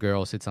young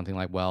girl said something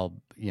like, "Well,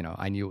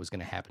 I knew it was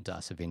going to happen to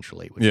us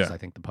eventually," which is, I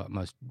think,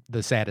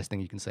 the saddest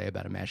thing you can say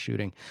about a mass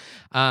shooting.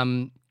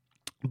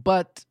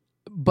 But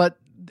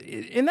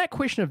in that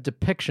question of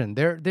depiction,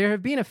 there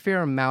have been a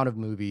fair amount of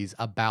movies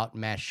about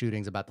mass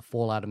shootings, about the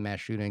fallout of mass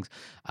shootings.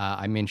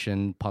 I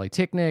mentioned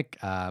Polytechnic.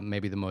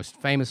 Maybe the most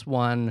famous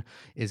one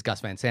is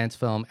Gus Van Sant's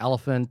film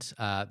Elephant.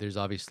 There's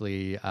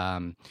obviously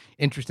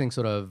interesting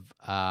sort of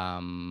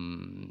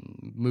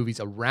movies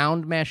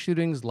around mass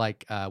shootings,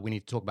 like we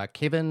need to talk about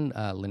Kevin,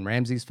 Lynn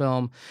Ramsey's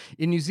film.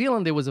 In New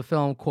Zealand, there was a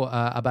film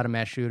about a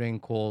mass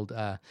shooting called,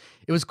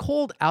 it was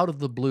called Out of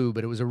the Blue,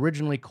 but it was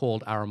originally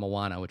called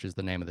Aramoana, which is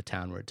the name of the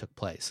town where it took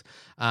place.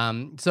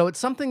 So it's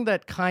something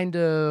that kind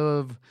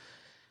of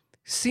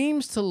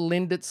seems to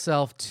lend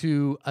itself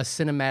to a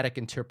cinematic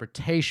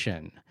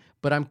interpretation.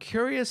 But I'm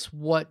curious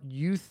what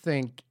you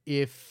think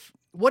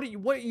what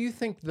you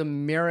think the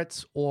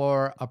merits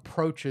or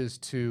approaches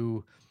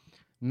to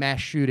mass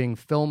shooting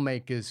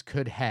filmmakers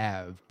could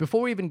have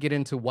before we even get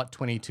into what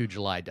 22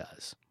 July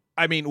does.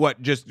 I mean,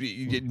 what, just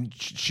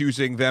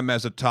choosing them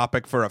as a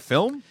topic for a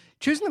film?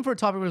 Choosing them for a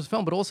topic for a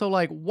film, but also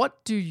like,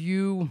 what do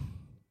you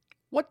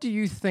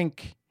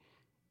think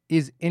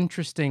is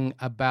interesting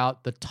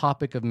about the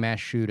topic of mass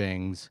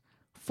shootings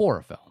for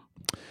a film?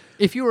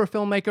 If you were a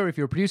filmmaker, if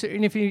you're a producer,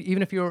 and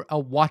even if you're a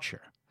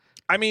watcher.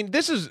 I mean,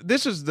 this is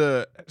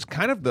it's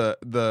kind of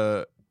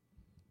the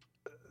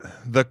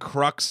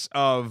crux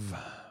of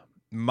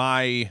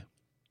my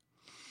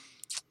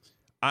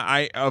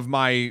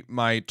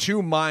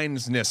two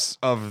mindsness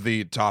of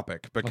the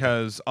topic,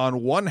 because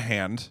on one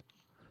hand,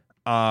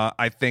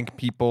 I think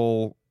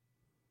people,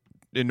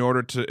 in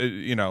order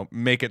to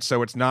make it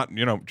so it's not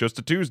just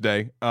a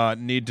Tuesday,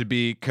 need to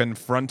be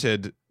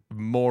confronted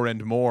more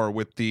and more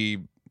with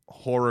the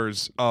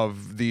horrors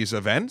of these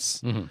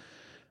events. Mm-hmm.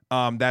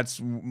 That's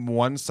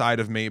one side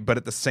of me, but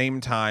at the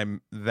same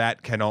time,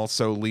 that can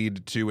also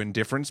lead to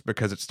indifference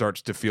because it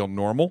starts to feel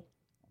normal,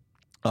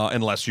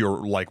 unless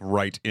you're like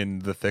right in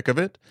the thick of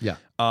it. Yeah.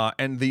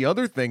 And the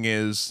other thing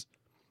is,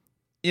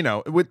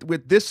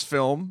 with this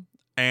film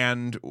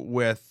and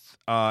with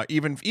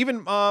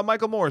even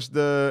Michael Moore's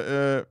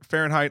the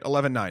Fahrenheit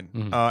 11/9,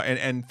 mm-hmm.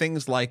 and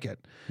things like it.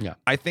 Yeah,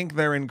 I think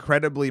they're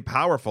incredibly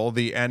powerful.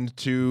 The end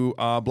to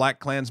Black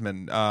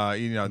Klansman,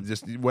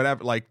 just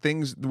whatever, like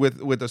things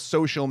with a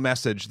social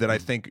message that I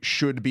think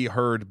should be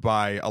heard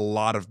by a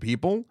lot of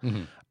people.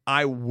 Mm-hmm.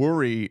 I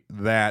worry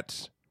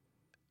that,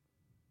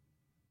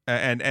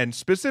 and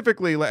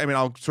specifically, I mean,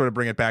 I'll sort of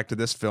bring it back to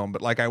this film,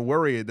 but like I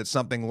worry that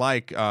something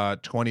like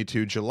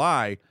 22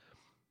 July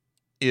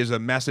is a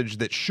message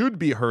that should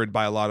be heard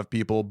by a lot of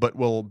people, but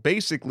will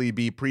basically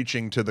be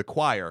preaching to the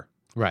choir.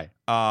 Right.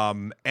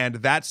 And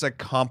that's a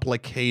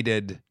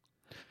complicated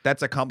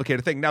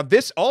thing. Now,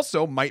 this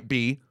also might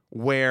be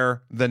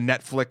where the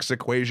Netflix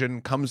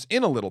equation comes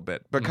in a little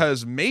bit,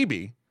 because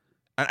maybe,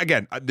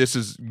 again, this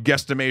is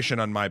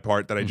guesstimation on my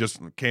part that I just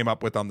came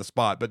up with on the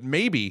spot, but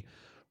maybe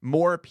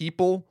more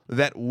people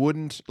that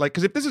wouldn't like,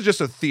 because if this is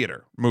just a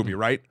theater movie,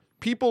 right?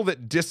 People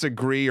that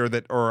disagree or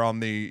that are on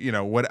the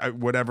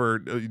whatever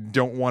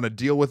don't want to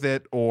deal with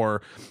it,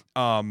 or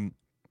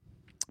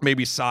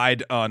maybe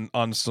side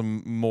on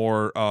some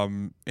more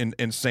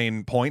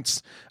insane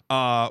points,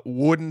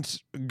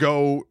 wouldn't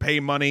go pay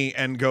money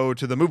and go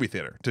to the movie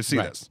theater to see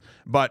this,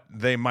 but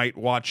they might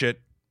watch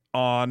it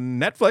on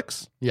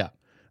Netflix. Yeah.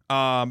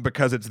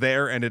 Because it's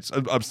there and it's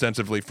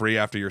ostensibly free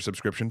after your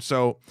subscription.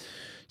 So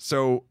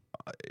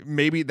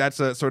maybe that's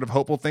a sort of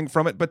hopeful thing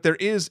from it. But there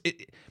is,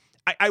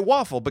 I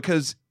waffle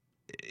because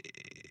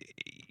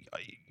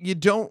you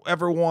don't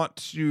ever want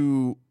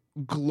to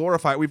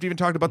glorify. We've even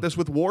talked about this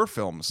with war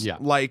films. Yeah.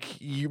 Like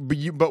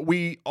but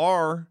we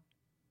are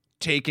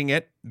taking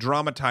it,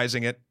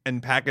 dramatizing it,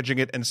 and packaging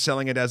it and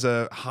selling it as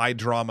a high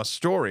drama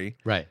story.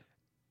 Right.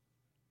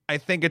 I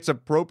think it's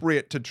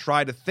appropriate to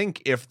try to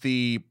think if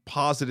the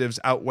positives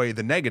outweigh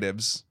the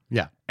negatives.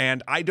 Yeah.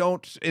 And I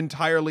don't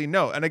entirely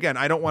know. And again,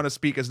 I don't want to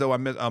speak as though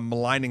I'm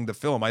maligning the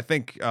film. I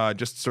think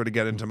just to sort of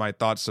get into my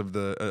thoughts of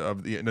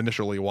the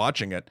initially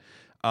watching it,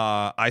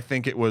 I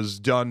think it was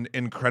done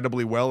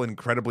incredibly well,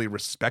 incredibly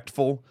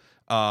respectful.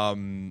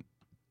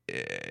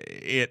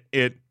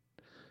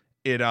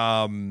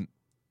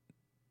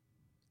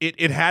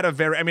 It had a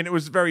very, I mean, it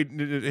was very,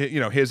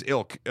 his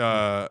ilk,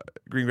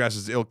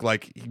 Greengrass's ilk,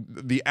 like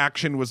the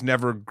action was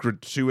never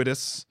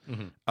gratuitous.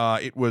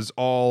 Mm-hmm. It was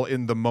all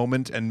in the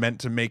moment and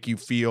meant to make you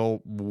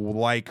feel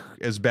like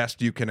as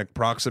best you can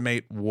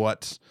approximate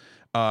what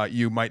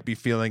you might be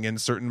feeling in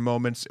certain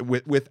moments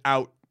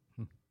without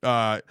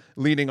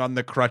leaning on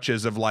the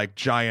crutches of like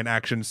giant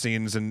action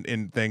scenes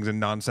and things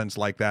and nonsense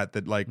like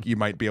that like you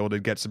might be able to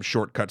get some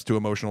shortcuts to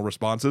emotional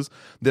responses.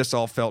 This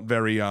all felt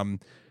very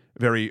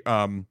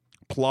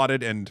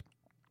plotted and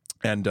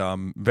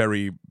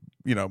very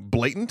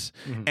blatant.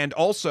 Mm-hmm. And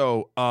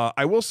also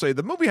I will say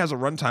the movie has a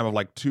runtime of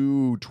like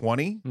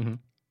 220. Mm-hmm.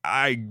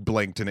 I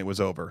blinked and it was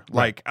over.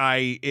 Right.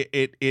 Like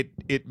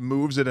it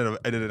moves at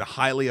a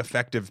highly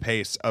effective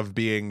pace of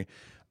being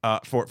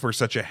for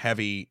such a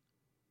heavy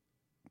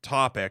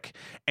topic.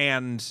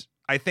 And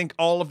I think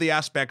all of the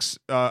aspects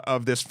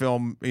of this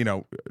film,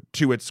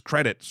 to its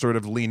credit, sort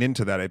of lean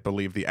into that. I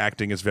believe the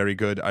acting is very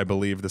good. I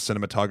believe the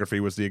cinematography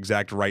was the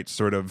exact right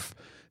sort of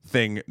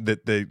thing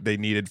that they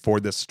needed for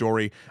this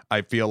story.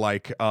 I feel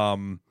like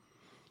the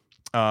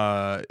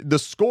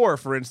score,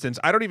 for instance,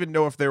 I don't even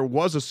know if there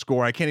was a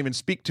score. I can't even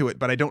speak to it,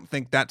 but I don't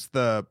think that's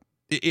the...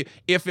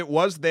 If it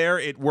was there,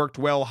 it worked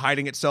well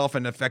hiding itself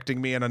and affecting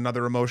me on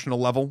another emotional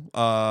level.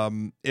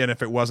 And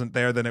if it wasn't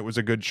there, then it was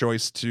a good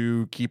choice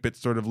to keep it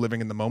sort of living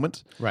in the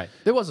moment. Right.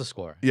 There was a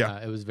score.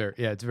 Yeah. It was very,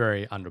 it's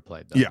very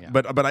underplayed though. Yeah.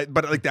 But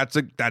like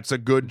that's a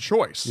good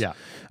choice. Yeah.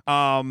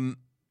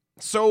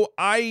 So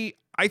I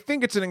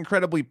think it's an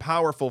incredibly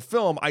powerful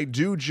film. I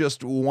do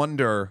just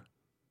wonder,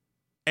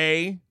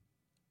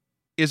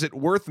 is it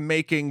worth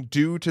making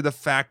due to the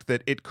fact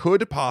that it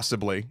could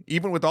possibly,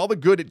 even with all the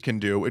good it can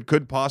do, it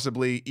could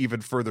possibly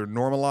even further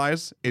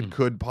normalize. It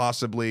could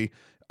possibly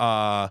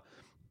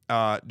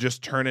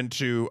just turn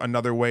into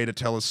another way to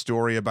tell a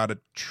story about a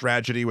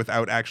tragedy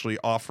without actually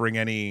offering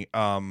any,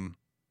 and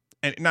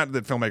not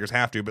that filmmakers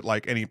have to, but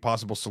like any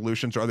possible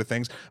solutions or other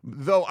things.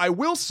 Though I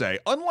will say,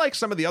 unlike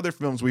some of the other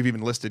films we've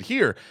even listed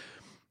here,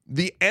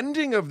 the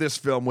ending of this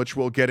film, which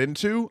we'll get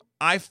into,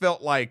 I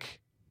felt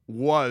like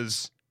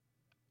was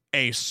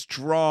a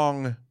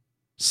strong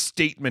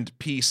statement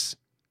piece,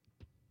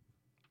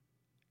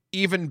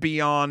 even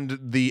beyond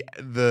the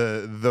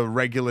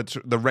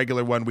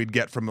regular one we'd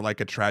get from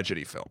like a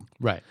tragedy film.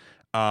 Right.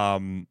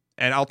 And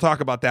I'll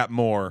talk about that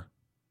more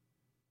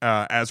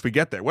as we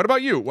get there. What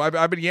about you?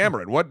 I've been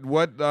yammering.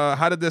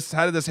 How did this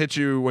hit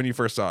you when you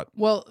first saw it?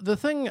 Well, the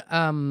thing,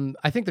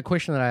 I think the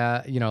question that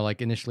I, like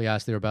initially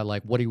asked there about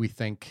like, what do we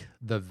think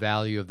the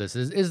value of this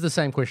is the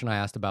same question I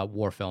asked about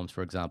war films,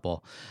 for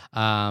example.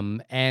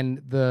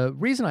 And the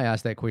reason I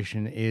asked that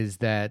question is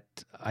that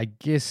I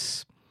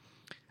guess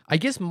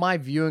my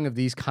viewing of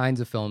these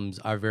kinds of films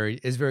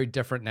is very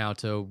different now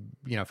to,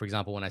 for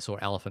example, when I saw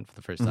Elephant for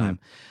the first time,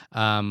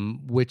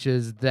 which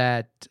is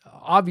that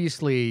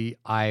obviously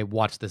I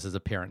watch this as a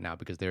parent now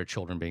because there are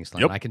children being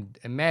slain. Yep. I can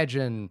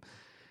imagine,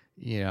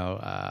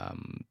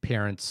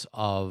 parents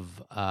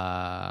of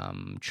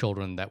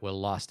children that were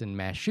lost in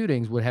mass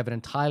shootings would have an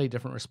entirely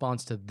different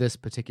response to this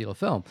particular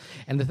film.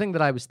 And the thing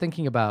that I was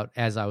thinking about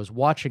as I was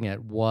watching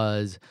it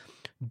was,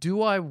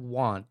 do I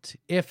want,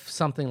 if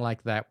something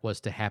like that was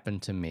to happen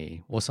to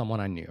me or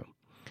someone I knew,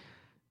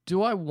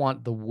 do I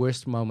want the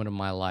worst moment of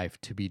my life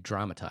to be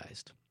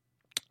dramatized?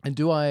 And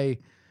do I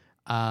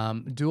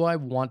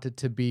want it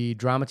to be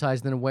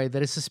dramatized in a way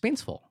that is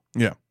suspenseful?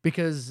 Yeah.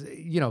 Because,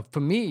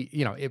 for me,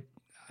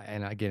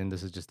 and again,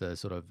 this is just a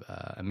sort of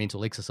a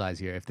mental exercise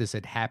here. If this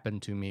had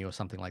happened to me or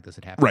something like this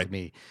had happened to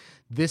me,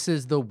 this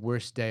is the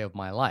worst day of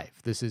my life.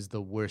 This is the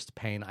worst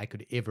pain I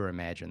could ever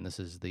imagine.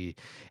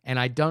 And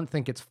I don't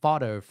think it's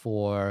fodder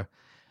for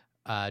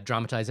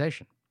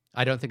dramatization.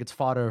 I don't think it's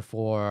fodder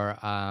for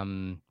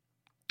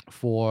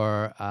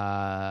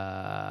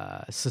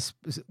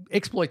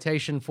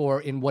exploitation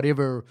in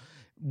whatever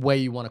way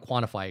you want to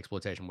quantify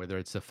exploitation, whether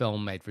it's a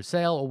film made for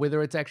sale or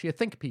whether it's actually a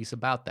think piece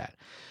about that.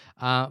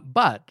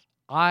 But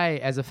I,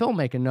 as a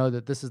filmmaker, know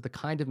that this is the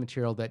kind of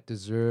material that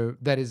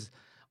is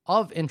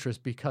of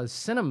interest because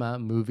cinema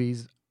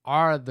movies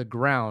are the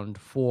ground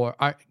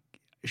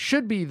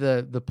should be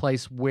the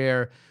place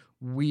where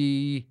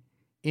we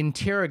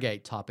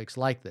interrogate topics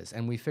like this,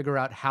 and we figure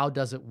out how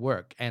does it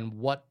work, and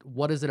what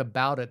is it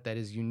about it that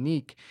is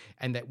unique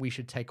and that we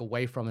should take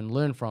away from and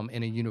learn from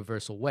in a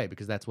universal way,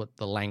 because that's what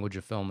the language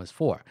of film is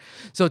for.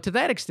 So to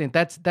that extent,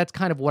 that's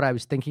kind of what I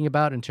was thinking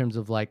about in terms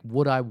of like,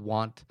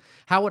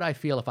 how would I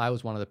feel if I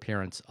was one of the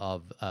parents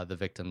of the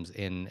victims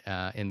in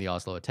the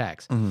Oslo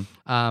attacks?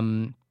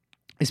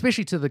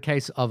 Especially to the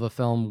case of a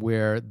film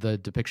where the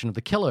depiction of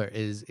the killer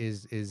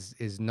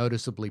is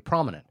noticeably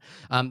prominent.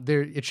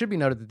 It should be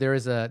noted that there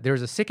is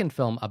a second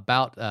film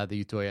about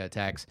the Utøya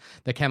attacks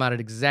that came out at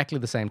exactly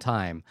the same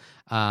time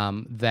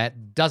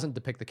that doesn't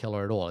depict the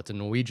killer at all. It's a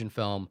Norwegian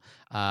film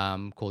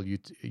called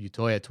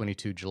Utøya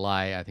 22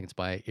 July. I think it's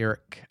by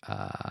Erik.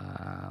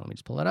 Let me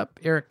just pull that up.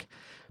 Erik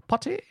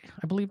Potte,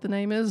 I believe the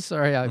name is.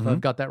 Sorry if I've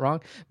got that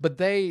wrong. But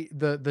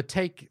the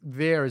take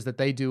there is that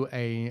they do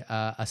a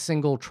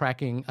single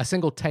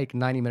take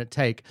 90-minute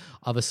take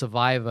of a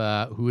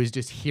survivor who is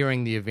just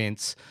hearing the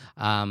events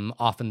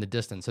off in the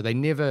distance. So you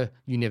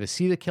never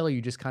see the killer.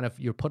 You just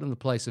you're put in the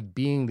place of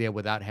being there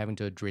without having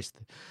to address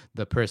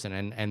the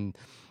person. And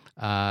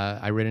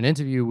I read an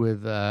interview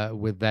with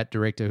that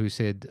director who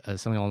said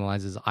something along the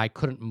lines is, I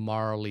couldn't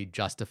morally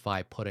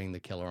justify putting the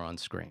killer on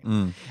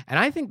screen. And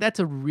I think that's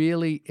a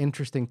really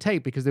interesting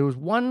take, because there was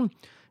one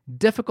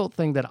difficult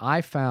thing that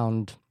I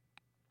found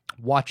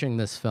watching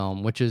this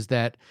film, which is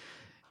that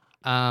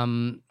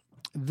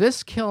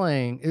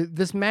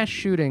this mass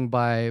shooting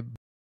by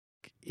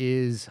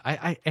is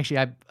I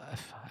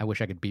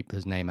wish I could beep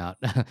his name out.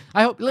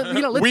 I hope let's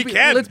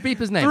beep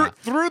his name out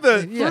through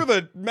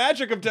the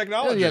magic of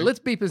technology. Yeah, let's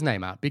beep his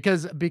name out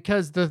because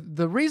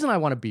the reason I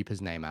want to beep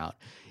his name out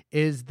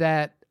is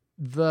that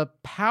the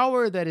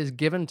power that is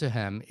given to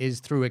him is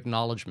through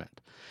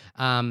acknowledgement.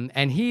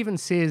 And he even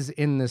says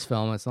in this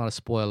film, it's not a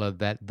spoiler,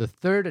 that the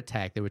third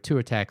attack, there were 2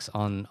 attacks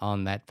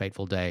on that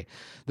fateful day.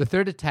 The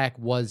third attack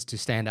was to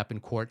stand up in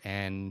court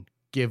and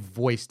give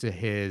voice to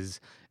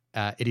his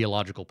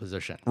ideological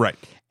position. Right.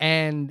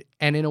 And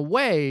in a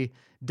way,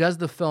 does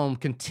the film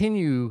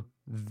continue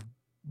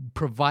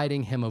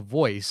providing him a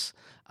voice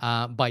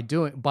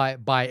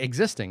by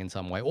existing in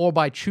some way, or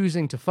by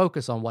choosing to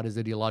focus on what his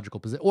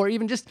ideological position, or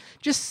even just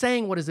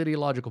saying what his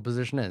ideological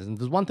position is? And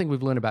there's one thing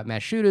we've learned about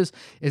mass shooters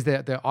is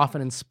that they're often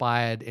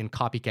inspired in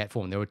copycat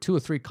form. There were 2 or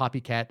 3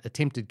 copycat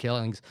attempted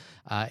killings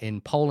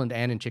in Poland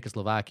and in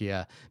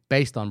Czechoslovakia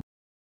based on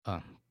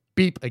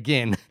beep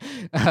again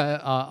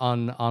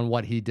on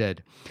what he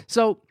did.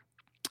 So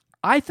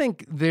I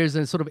think there's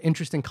a sort of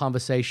interesting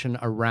conversation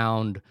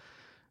around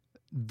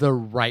the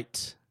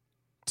right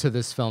to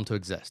this film to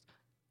exist.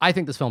 I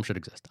think this film should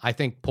exist. I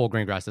think Paul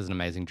Greengrass does an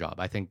amazing job.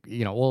 I think,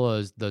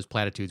 all those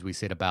platitudes we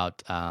said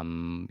about,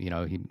 him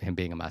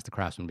being a master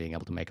craftsman, being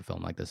able to make a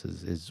film like this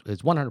is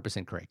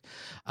 100% correct.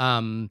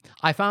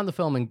 I found the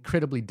film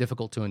incredibly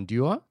difficult to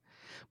endure,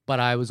 but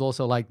I was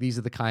also like,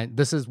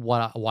 this is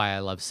why I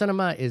love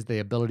cinema, is the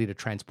ability to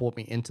transport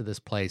me into this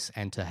place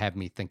and to have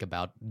me think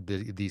about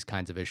these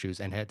kinds of issues,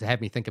 and to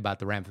have me think about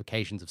the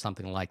ramifications of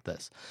something like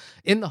this,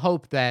 in the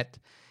hope that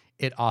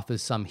it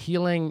offers some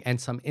healing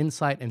and some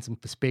insight and some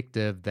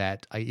perspective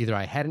that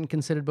I hadn't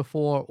considered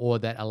before, or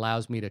that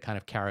allows me to kind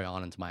of carry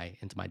on into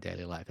my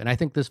daily life. And I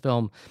think this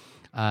film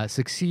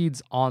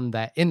succeeds in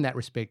that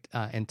respect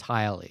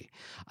entirely.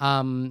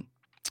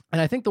 And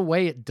I think the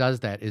way it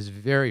does that is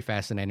very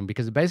fascinating,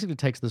 because it basically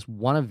takes this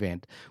one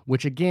event,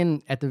 which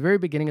again, at the very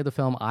beginning of the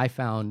film, I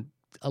found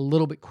a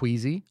little bit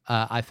queasy.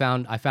 I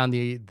found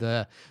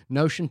the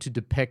notion to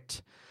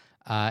depict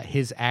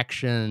his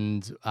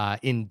actions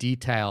in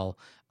detail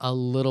a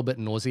little bit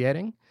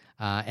nauseating,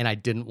 and I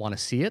didn't want to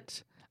see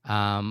it.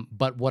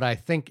 But what I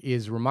think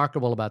is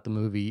remarkable about the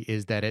movie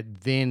is that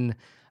it then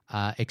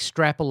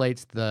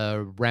extrapolates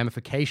the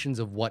ramifications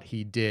of what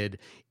he did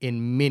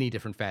in many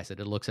different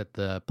facets. It looks at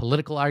the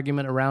political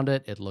argument around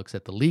it. It looks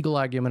at the legal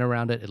argument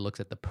around it. It looks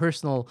at the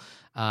personal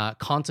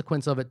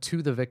consequence of it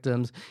to the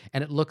victims.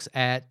 And it looks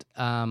at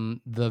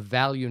the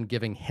value in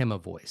giving him a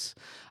voice.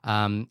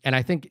 And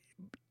I think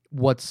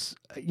what's,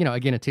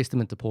 again, a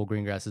testament to Paul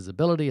Greengrass's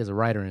ability as a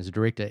writer and as a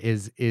director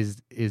is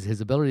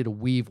his ability to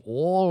weave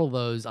all of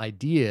those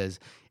ideas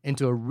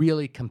into a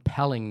really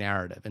compelling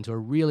narrative, into a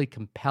really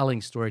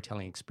compelling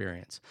storytelling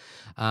experience.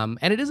 And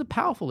it is a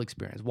powerful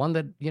experience, one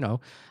that,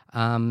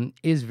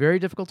 is very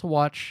difficult to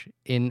watch.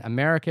 In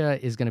America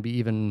is going to be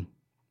even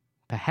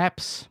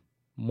perhaps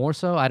more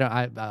so.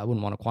 I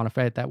wouldn't want to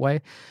quantify it that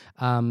way.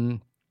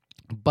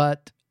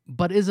 But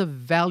is a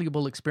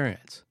valuable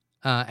experience.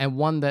 And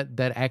one that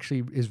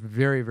actually is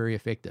very, very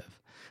effective.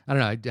 I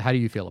don't know. How do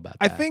you feel about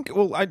that? I think,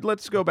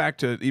 let's go back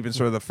to even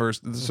sort of the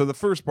first. So the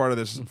first part of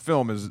this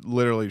film is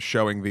literally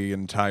showing the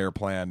entire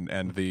plan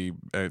and the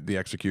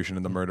execution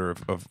and the murder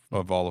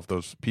of all of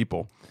those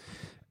people.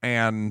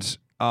 And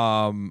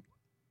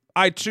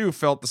I, too,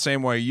 felt the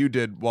same way you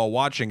did while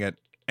watching it.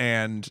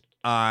 And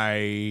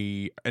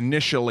I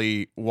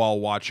initially, while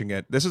watching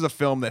it, this is a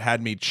film that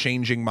had me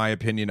changing my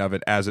opinion of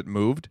it as it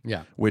moved.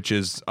 Yeah. Which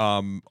is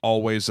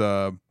always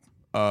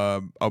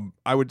I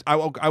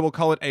will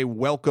call it a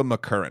welcome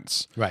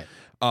occurrence. Right.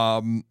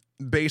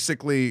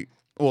 Basically,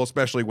 Well,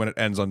 especially when it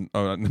ends on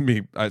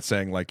me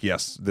saying like,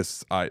 yes,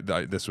 this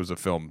was a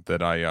film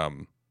that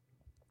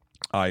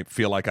I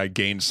feel like I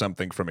gained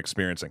something from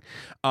experiencing.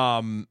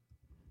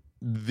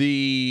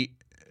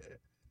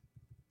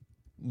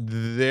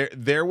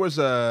 There was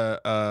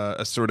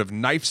a sort of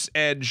knife's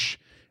edge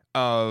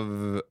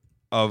of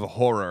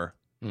horror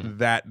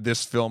that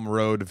this film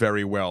rode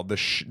very well.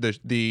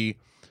 The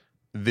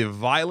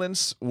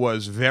violence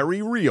was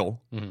very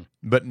real,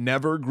 but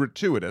never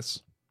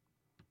gratuitous.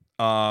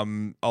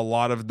 A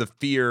lot of the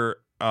fear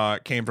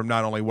came from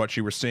not only what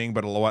you were seeing,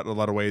 but a lot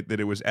of way that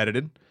it was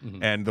edited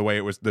and the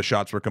way the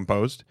shots were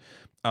composed.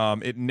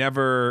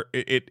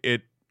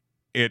 It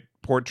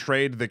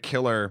portrayed the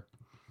killer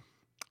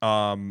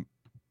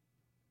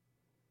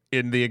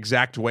in the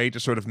exact way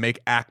to sort of make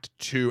Act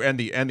 2 and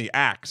the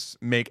acts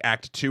make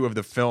Act 2 of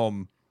the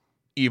film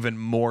even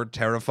more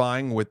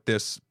terrifying, with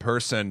this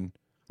person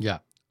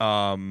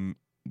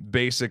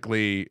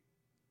basically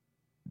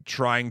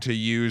trying to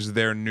use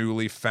their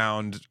newly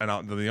found,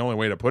 and the only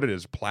way to put it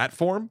is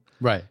platform,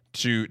 right,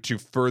 to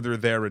further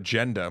their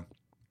agenda.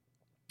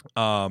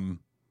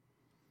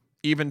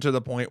 Even to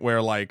the point where,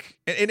 like,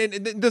 and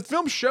the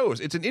film shows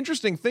it's an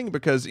interesting thing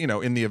because, you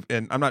know,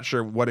 and I'm not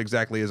sure what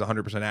exactly is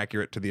 100%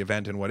 accurate to the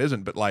event and what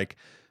isn't, but like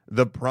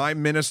the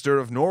Prime Minister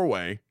of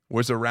Norway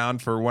was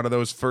around for one of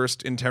those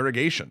first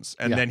interrogations,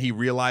 and then he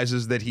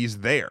realizes that he's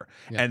there,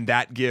 and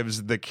that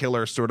gives the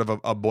killer sort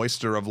of a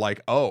boister of like,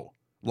 oh,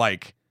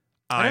 like,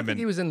 I don't think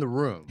he was in the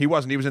room. He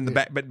wasn't. He was in the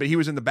back, but he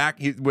was in the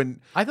back. I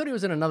thought he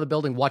was in another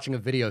building watching a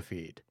video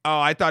feed.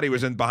 Oh, I thought he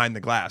was in behind the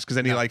glass because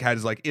then he like had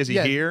his like, is he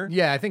here?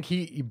 Yeah, I think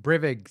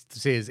Brivig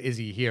says, is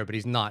he here? But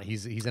he's not.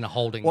 He's in a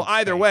holding. Well,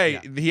 either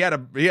way, he had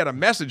a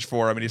message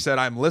for him, and he said,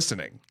 "I'm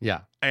listening." Yeah,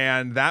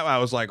 and that I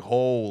was like,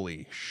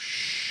 holy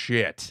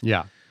shit.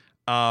 Yeah.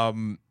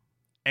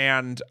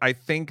 And I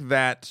think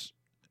that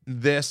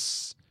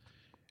this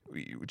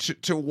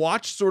to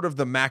watch sort of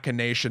the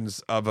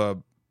machinations of a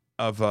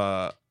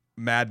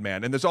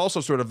madman, and there's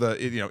also sort of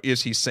the, you know,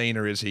 is he sane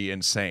or is he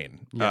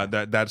insane?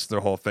 That's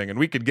the whole thing, and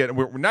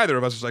neither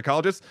of us are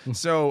psychologists,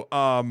 so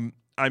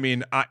I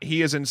mean,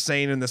 he is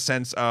insane in the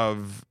sense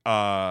of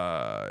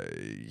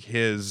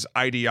his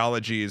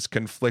ideologies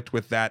conflict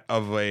with that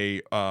of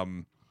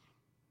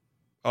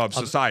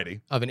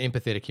society, of an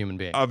empathetic human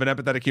being,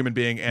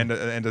 and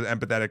an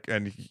empathetic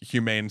and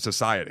humane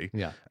society.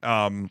 Yeah.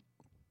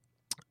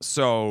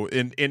 So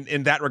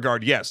in that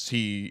regard, yes,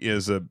 he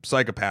is a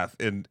psychopath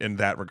in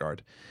that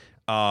regard.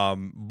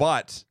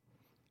 But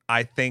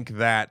I think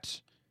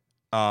that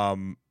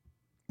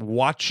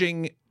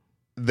watching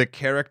the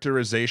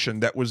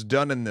characterization that was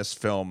done in this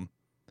film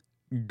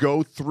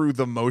go through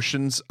the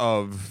motions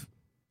of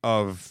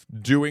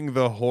doing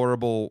the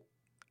horrible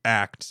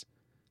act,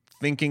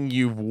 thinking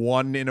you've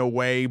won in a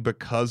way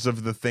because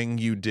of the thing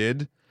you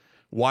did,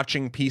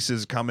 watching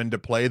pieces come into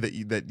play that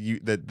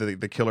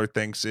the killer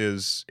thinks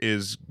is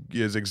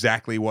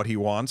exactly what he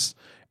wants,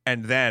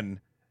 and then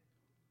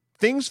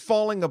things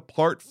falling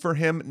apart for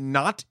him,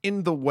 not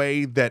in the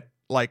way that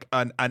like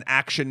an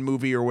action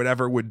movie or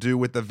whatever would do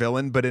with the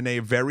villain, but in a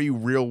very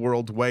real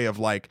world way of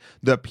like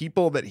the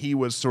people that he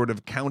was sort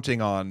of counting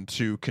on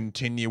to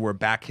continue or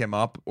back him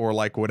up or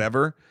like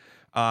whatever.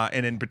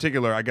 And in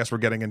particular, I guess we're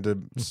getting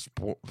into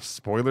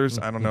spoilers.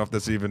 I don't know if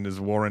this even is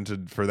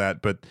warranted for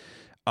that, but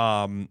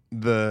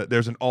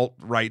there's an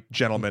alt-right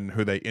gentleman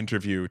who they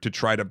interview to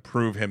try to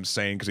prove him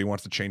sane because he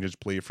wants to change his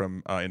plea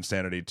from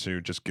insanity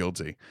to just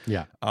guilty.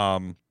 Yeah.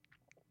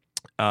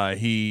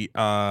 He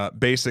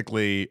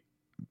basically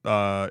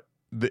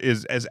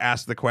is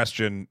asked the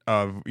question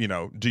of, you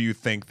know, do you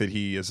think that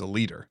he is a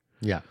leader?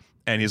 Yeah.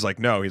 And he's like,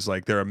 no. He's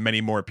like, there are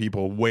many more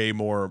people, way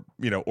more,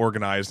 you know,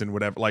 organized and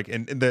whatever. Like,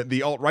 and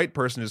the alt-right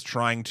person is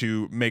trying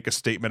to make a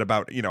statement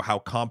about, you know, how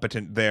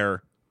competent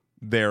their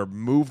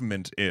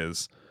movement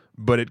is,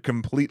 but it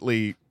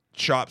completely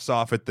chops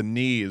off at the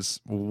knees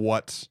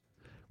what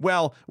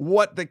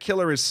the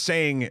killer is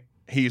saying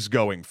he's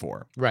going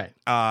for. Right.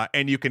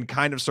 And you can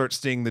kind of start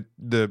seeing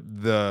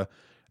the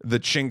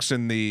chinks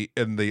in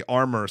the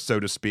armor, so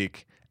to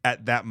speak,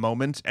 at that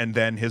moment, and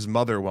then his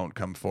mother won't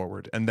come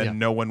forward, and then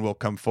no one will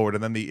come forward,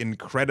 and then the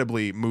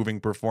incredibly moving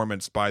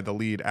performance by the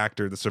lead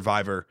actor, the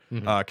survivor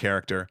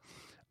character,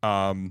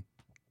 in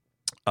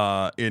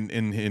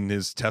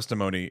his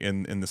testimony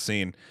in the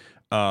scene,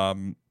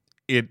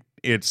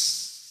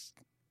 it's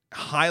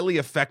highly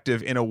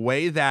effective in a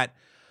way that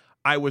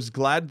I was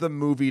glad the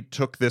movie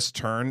took this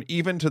turn,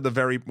 even to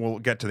the we'll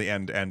get to the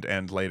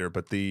end later,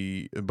 but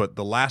the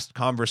last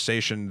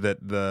conversation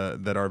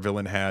that our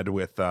villain had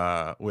with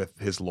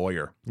his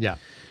lawyer. Yeah.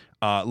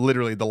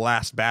 Literally the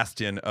last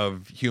bastion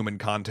of human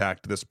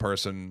contact this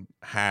person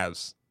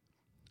has,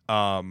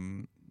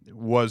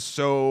 was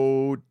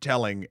so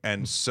telling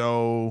and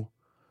so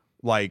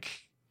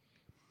like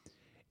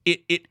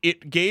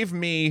it gave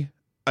me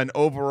an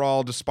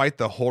overall, despite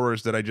the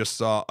horrors that I just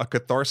saw, a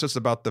catharsis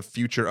about the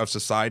future of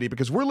society,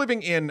 because we're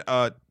living in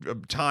a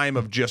time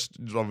of just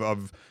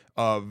of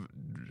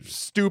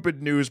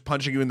stupid news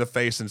punching you in the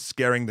face and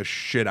scaring the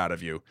shit out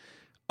of you,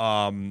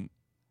 and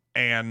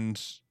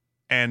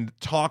and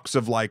talks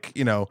of like,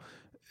 you know,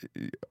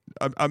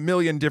 a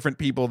million different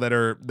people that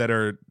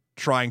are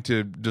trying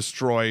to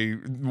destroy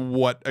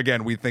what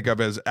again we think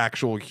of as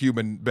actual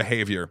human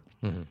behavior.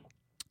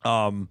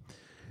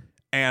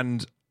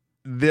 And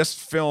this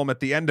film at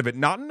the end of it,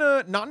 not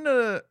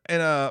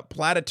in a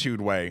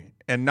platitude way,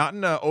 and not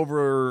in a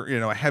over, you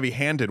know, a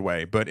heavy-handed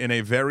way, but in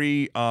a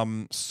very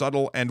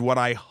subtle and what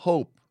I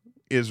hope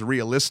is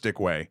realistic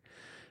way,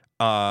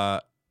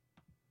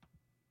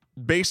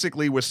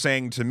 basically was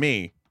saying to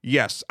me,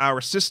 yes,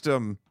 our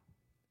system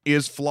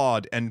is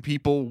flawed and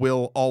people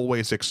will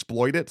always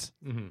exploit it,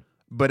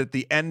 but at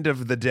the end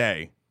of the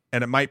day,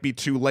 and it might be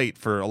too late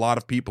for a lot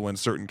of people in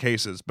certain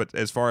cases, but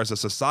as far as a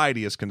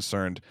society is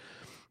concerned,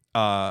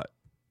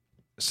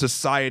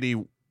 society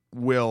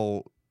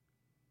will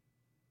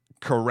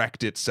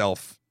correct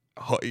itself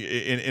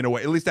in a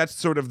way. At least that's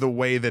sort of the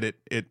way that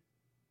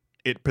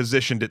it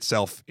positioned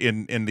itself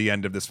in the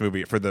end of this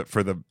movie for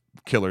the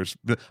killer's.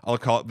 I'll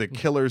call it the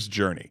killer's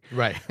journey.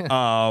 Right.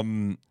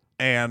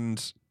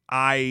 And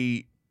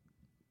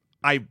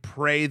I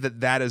pray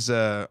that is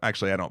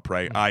actually I don't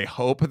pray. I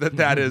hope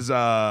that is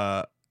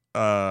a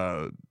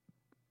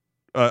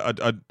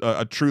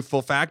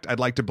truthful fact. I'd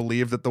like to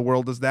believe that the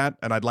world is that,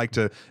 and I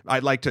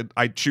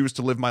choose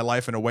to live my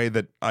life in a way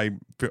that I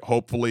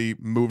hopefully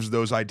moves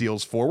those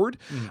ideals forward.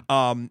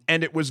 And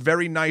it was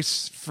very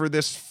nice for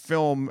this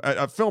film,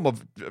 a film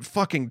of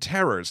fucking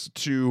terrors,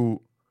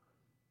 to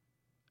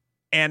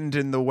end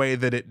in the way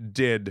that it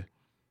did.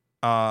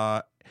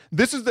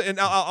 This is and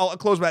I'll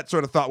close that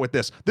sort of thought with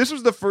this. This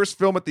was the first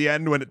film at the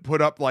end when it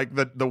put up like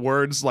the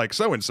words like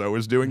so and so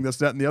is doing this,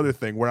 that, and the other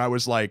thing, where I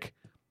was like,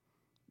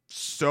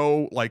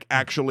 so like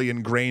actually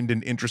ingrained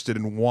and interested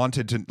and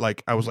wanted to,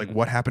 like, I was like,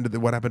 what happened to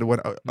what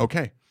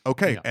okay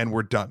yeah. And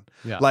we're done.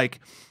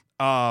 Like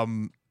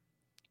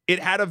it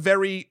had a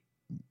very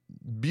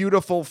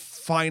beautiful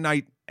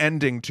finite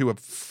ending to a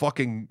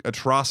fucking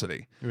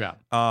atrocity.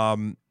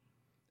 And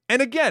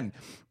again,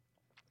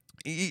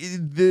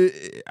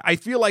 I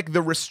feel like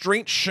the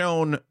restraint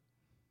shown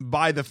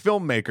by the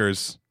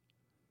filmmakers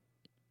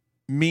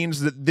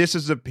means that this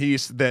is a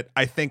piece that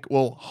I think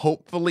will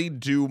hopefully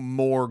do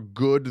more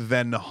good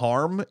than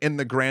harm in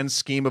the grand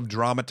scheme of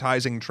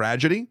dramatizing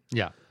tragedy.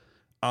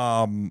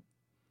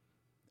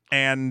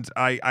 And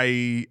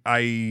I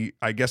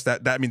guess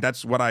that I mean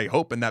that's what I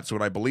hope and that's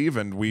what I believe,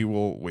 and we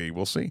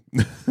will see.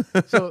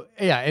 So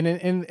yeah, and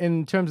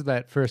in terms of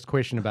that first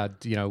question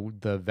about, you know,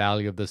 the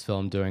value of this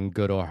film doing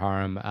good or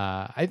harm,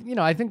 I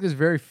think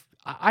there's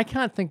I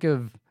can't think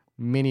of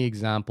many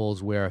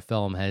examples where a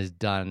film has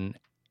done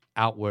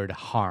outward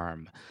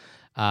harm.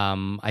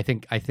 I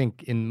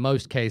think in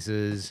most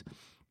cases,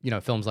 you know,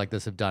 films like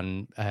this have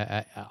done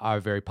are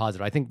very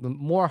positive. I think the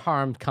more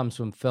harm comes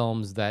from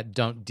films that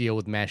don't deal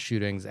with mass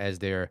shootings as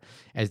their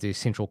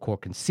central core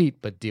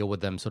conceit, but deal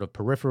with them sort of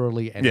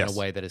peripherally and in a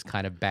way that is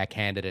kind of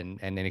backhanded and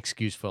an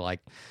excuse for like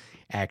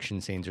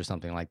action scenes or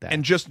something like that.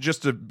 And just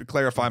to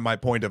clarify my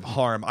point of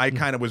harm, I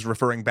kind of was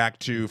referring back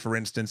to, for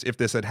instance, if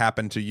this had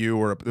happened to you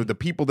or the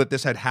people that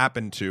this had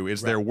happened to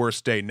is their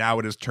worst day. Now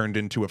it has turned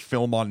into a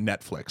film on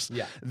Netflix.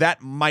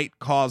 That might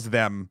cause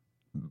them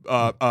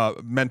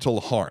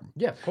mental harm.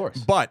 Of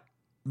course. But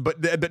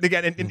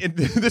again, and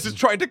this is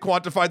trying to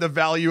quantify the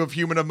value of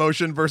human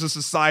emotion versus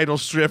societal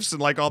shifts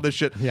and like all this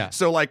shit.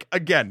 So like,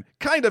 again,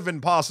 kind of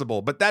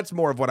impossible, but that's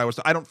more of what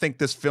I don't think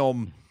this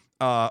film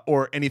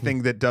or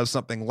anything that does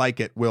something like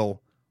it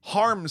will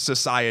harm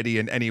society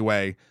in any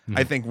way.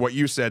 I think what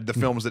you said, the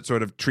films that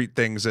sort of treat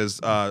things as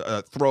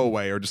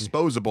throwaway or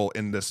disposable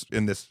in this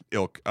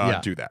ilk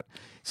do that.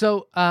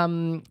 So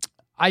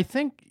I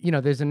think, you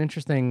know, there's an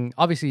interesting,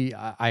 obviously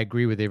I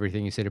agree with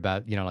everything you said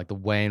about, you know, like the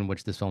way in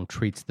which this film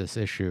treats this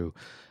issue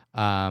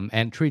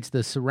and treats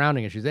the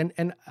surrounding issues.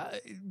 And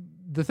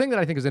the thing that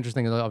I think is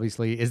interesting,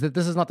 obviously, is that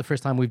this is not the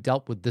first time we've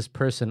dealt with this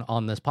person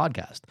on this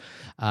podcast.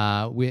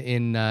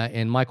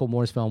 In Michael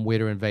Moore's film Where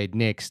to Invade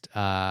Next,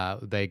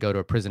 they go to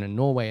a prison in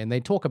Norway and they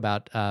talk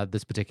about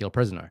this particular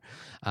prisoner.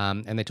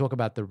 And they talk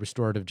about the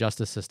restorative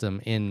justice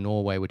system in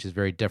Norway, which is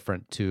very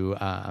different to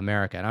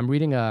America. And I'm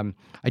reading, I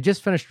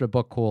just finished a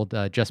book called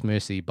Just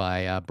Mercy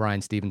by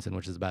Brian Stevenson,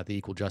 which is about the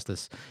Equal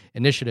Justice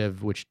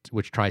Initiative, which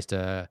tries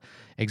to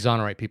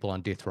exonerate people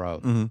on death row.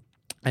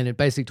 And it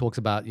basically talks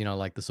about, you know,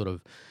 like the sort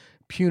of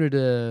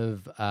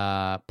punitive,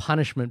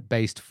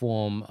 punishment-based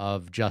form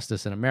of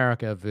justice in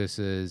America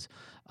versus,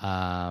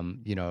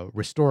 you know,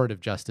 restorative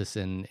justice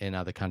in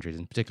other countries,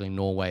 and particularly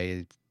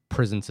Norway.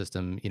 Prison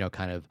system, you know,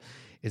 kind of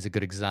is a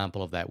good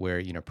example of that, where,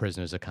 you know,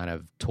 prisoners are kind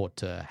of taught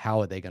to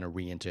how are they going to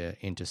re-enter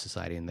into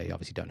society, and they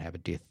obviously don't have a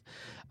death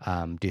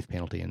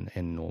penalty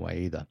in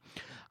Norway either.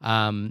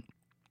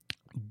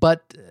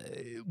 But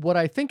what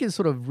I think is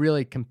sort of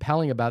really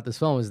compelling about this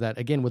film is that,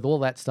 again, with all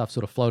that stuff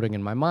sort of floating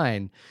in my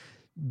mind,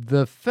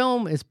 the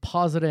film is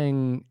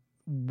positing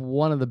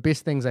one of the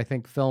best things I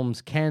think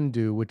films can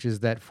do, which is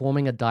that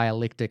forming a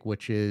dialectic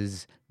which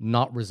is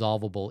not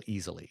resolvable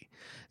easily.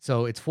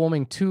 So it's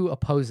forming two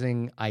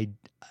opposing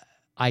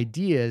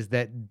ideas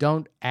that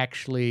don't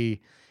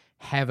actually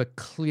have a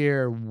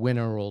clear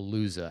winner or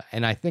loser.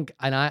 And I think,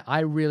 and I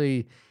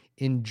really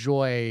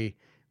enjoy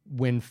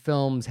when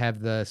films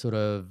have the sort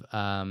of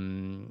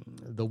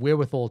the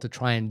wherewithal to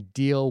try and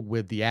deal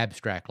with the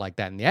abstract like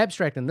that. And the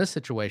abstract in this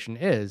situation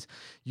is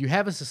you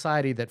have a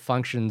society that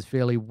functions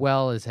fairly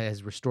well,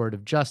 has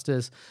restorative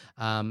justice,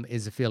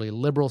 is a fairly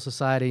liberal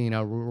society,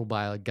 ruled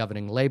by a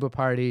governing Labor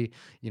Party,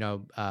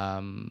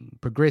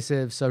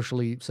 progressive,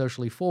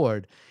 socially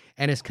forward,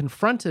 and is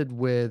confronted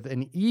with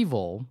an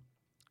evil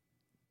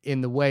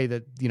in the way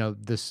that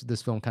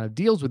this film kind of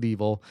deals with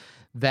evil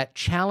that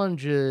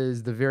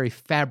challenges the very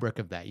fabric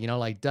of that.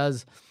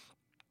 Does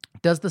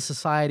the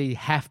society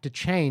have to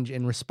change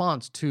in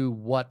response to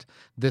what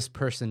this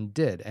person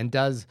did? And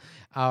does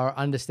our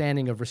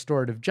understanding of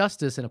restorative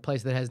justice in a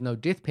place that has no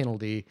death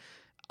penalty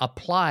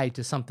apply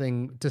to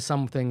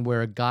something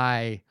where a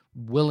guy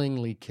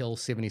willingly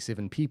kills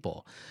 77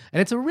 people?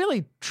 And it's a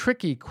really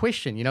tricky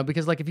question,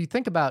 because if you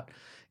think about,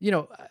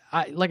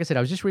 like I said, I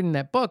was just reading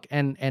that book,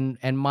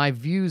 and my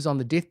views on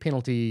the death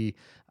penalty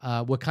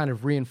were kind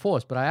of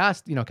reinforced. But I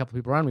asked, a couple of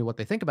people around me what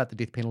they think about the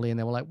death penalty, and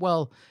they were like,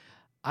 well,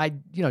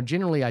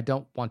 generally I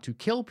don't want to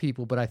kill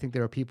people, but I think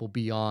there are people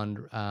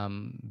beyond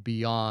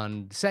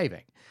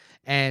saving.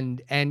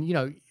 And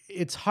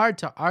it's hard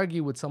to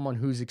argue with someone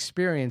who's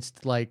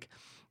experienced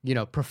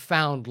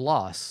profound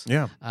loss.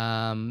 Yeah.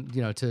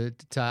 To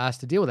ask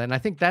to deal with that. And I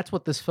think that's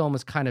what this film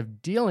is kind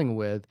of dealing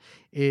with,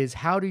 is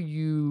how do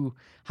you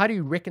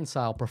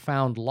reconcile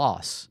profound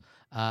loss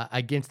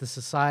against the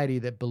society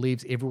that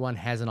believes everyone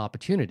has an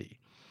opportunity?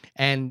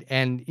 And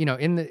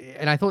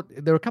I thought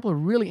there were a couple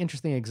of really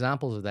interesting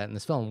examples of that in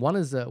this film. One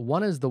is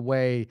the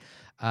way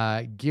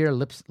Geir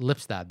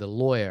Lipstad, the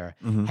lawyer,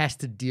 has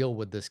to deal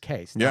with this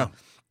case. Now, Yeah.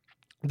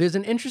 There's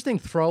an interesting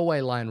throwaway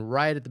line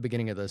right at the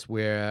beginning of this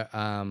where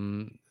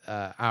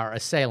our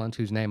assailant,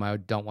 whose name I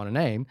don't want to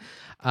name,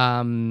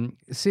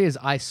 says,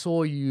 I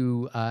saw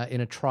you in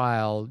a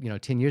trial,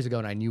 10 years ago,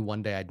 and I knew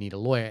one day I'd need a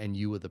lawyer, and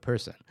you were the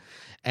person.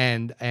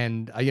 And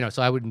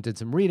so I went and did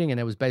some reading, and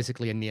it was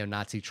basically a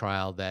neo-Nazi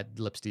trial that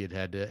Lipstad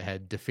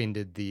had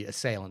defended the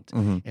assailant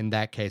in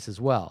that case as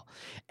well.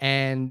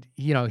 And,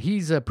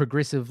 he's a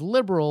progressive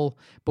liberal,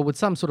 but with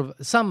some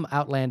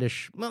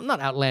outlandish, well, not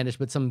outlandish,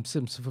 but some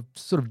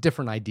sort of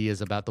different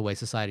ideas about the way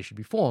society should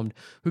be formed,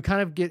 who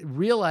kind of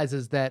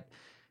realizes that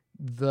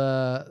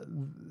the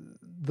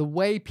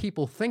way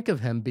people think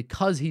of him,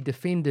 because he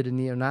defended a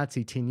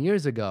neo-Nazi 10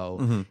 years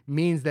ago,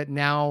 means that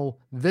now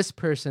this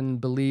person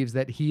believes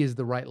that he is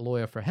the right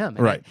lawyer for him.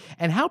 And Right.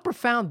 And how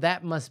profound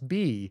that must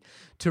be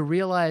to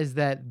realize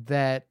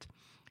that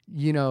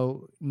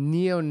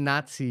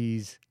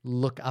neo-Nazis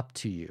look up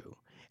to you.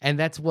 And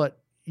that's what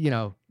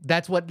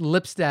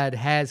Lipstad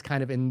has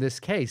kind of in this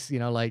case,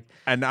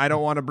 And I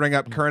don't want to bring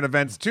up current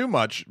events too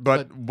much,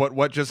 but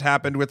what just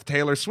happened with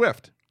Taylor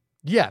Swift?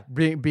 Yeah,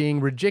 being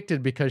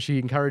rejected because she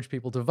encouraged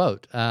people to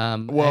vote.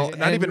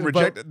 Not even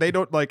rejected. They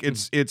don't they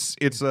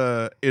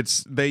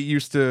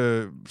used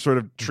to sort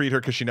of treat her,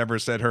 because she never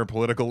said her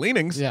political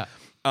leanings. Yeah.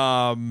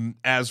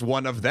 As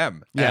one of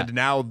them. Yeah. And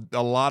now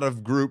a lot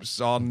of groups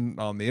on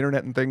the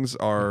internet and things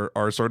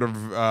are sort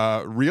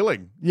of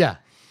reeling. Yeah,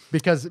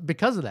 because of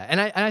that. And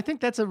I think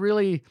that's a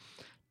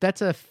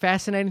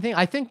fascinating thing.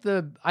 I think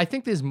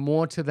there's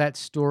more to that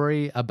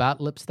story about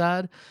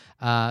Lipstad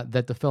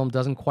that the film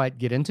doesn't quite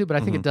get into, but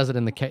I think it does it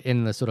in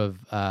the sort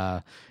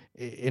of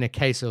in a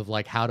case of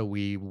how do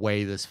we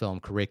weigh this film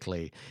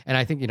correctly. And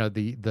I think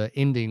the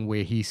ending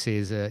where he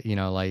says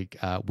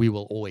we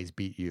will always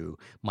beat you,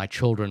 my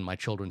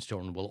children's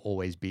children will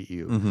always beat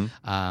you,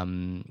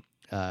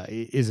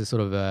 is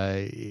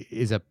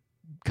a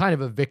kind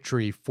of a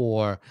victory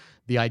for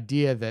the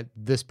idea that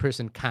this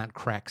person can't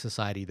crack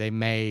society. They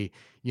may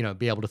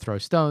be able to throw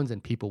stones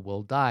and people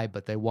will die,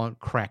 but they won't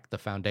crack the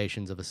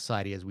foundations of a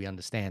society as we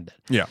understand it.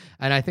 Yeah.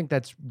 And I think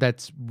that's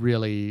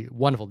really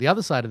wonderful. The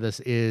other side of this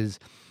is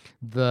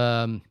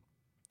the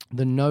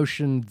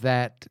notion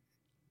that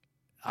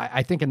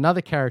I think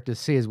another character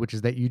says, which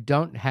is that you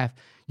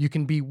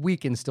can be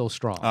weak and still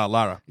strong.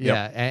 Lara.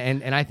 Yeah.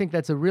 Yep. And I think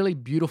that's a really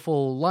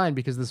beautiful line,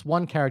 because this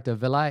one character,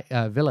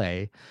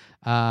 Ville,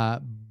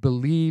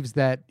 believes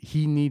that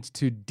he needs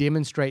to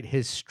demonstrate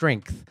his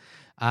strength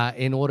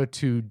in order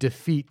to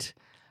defeat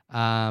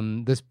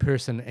this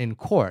person in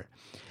court.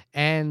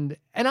 And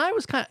I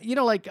was kind of,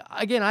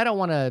 again, I don't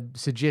want to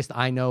suggest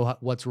I know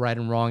what's right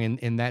and wrong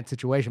in that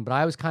situation, but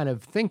I was kind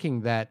of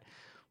thinking that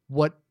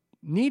what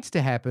needs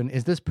to happen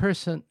is this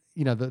person,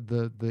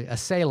 the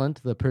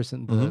assailant, the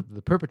person,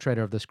 the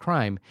perpetrator of this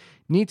crime,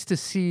 needs to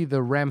see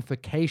the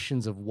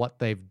ramifications of what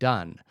they've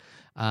done.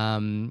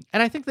 And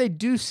I think they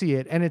do see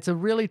it, and it's a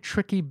really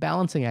tricky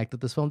balancing act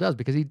that this film does,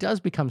 because he does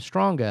become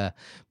stronger,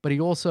 but he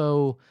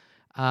also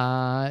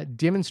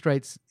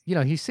demonstrates,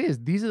 he says,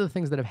 these are the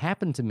things that have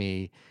happened to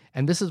me,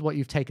 and this is what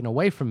you've taken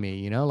away from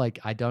me.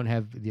 I don't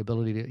have the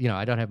ability to,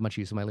 I don't have much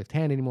use of my left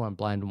hand anymore. I'm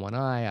blind in one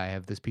eye. I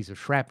have this piece of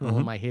shrapnel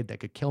in my head that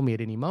could kill me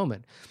at any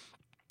moment.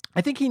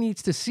 I think he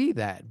needs to see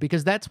that,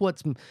 because that's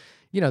what's,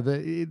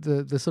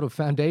 the sort of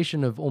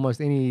foundation of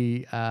almost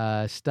any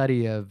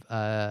study of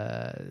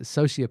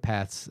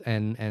sociopaths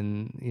and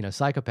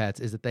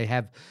psychopaths is that they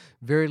have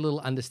very little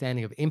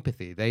understanding of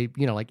empathy. They,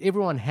 like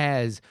everyone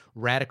has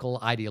radical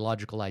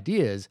ideological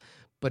ideas,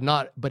 but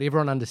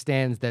everyone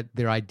understands that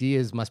their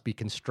ideas must be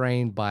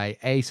constrained by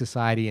A,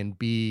 society, and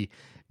B,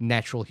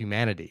 natural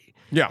humanity.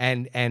 Yeah.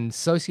 And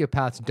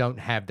sociopaths don't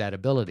have that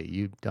ability.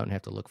 You don't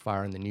have to look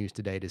far in the news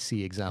today to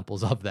see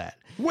examples of that.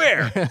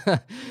 Where?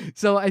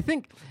 So I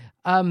think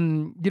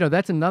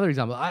that's another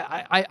example.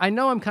 I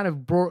know I'm kind of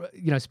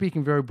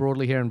speaking very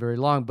broadly here and very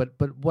long, but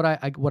what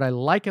I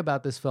like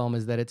about this film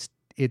is that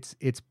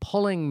it's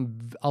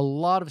pulling a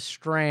lot of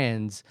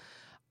strands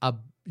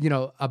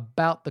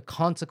about the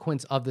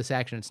consequence of this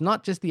action. It's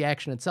not just the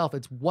action itself,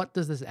 it's what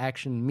does this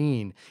action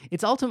mean?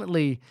 It's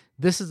ultimately,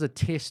 this is a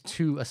test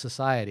to a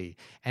society,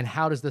 and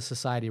how does the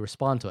society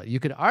respond to it? You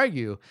could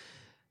argue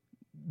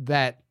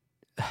that,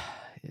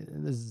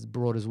 this is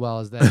broad as well,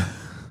 is that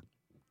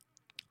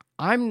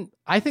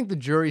I think the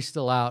jury's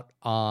still out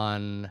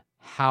on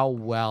how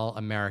well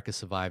America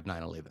survived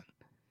 9/11.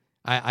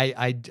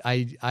 I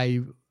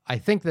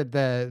think that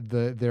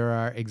there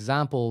are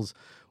examples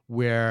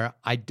where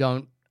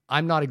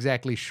I'm not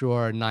exactly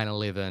sure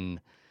 9/11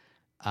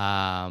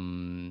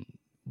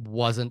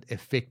 wasn't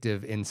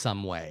effective in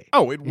some way.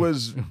 Oh, it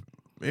was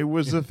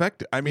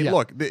effective. I mean,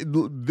 look,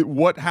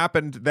 what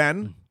happened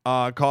then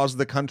caused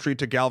the country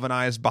to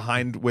galvanize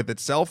behind with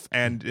itself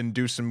and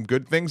do some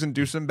good things and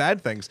do some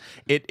bad things.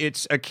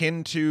 It's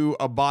akin to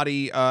a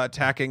body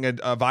attacking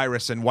a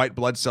virus and white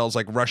blood cells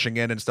like rushing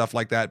in and stuff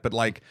like that. But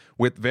like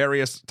with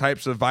various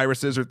types of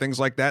viruses or things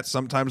like that,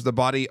 sometimes the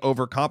body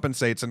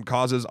overcompensates and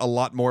causes a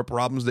lot more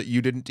problems that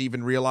you didn't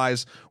even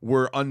realize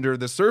were under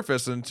the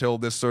surface until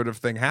this sort of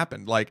thing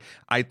happened. Like,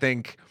 I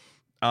think.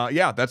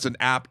 That's an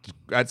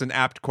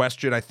apt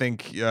question. I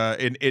think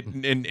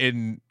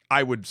in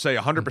I would say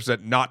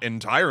 100% not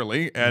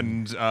entirely,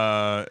 and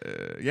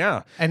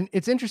yeah. And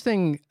it's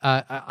interesting.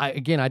 I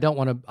don't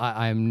want to.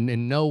 I'm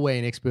in no way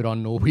an expert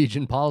on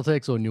Norwegian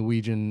politics or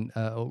Norwegian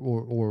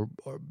or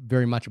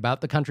very much about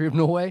the country of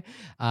Norway,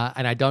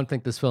 and I don't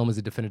think this film is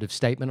a definitive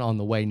statement on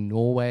the way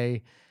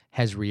Norway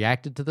has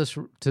reacted to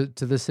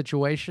this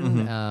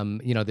situation.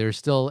 Mm-hmm. There's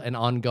still an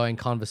ongoing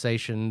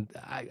conversation,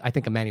 I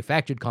think a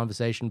manufactured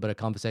conversation, but a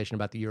conversation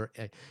about the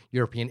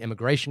European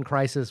immigration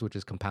crisis, which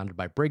is compounded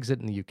by Brexit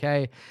in the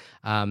UK,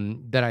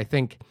 that I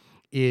think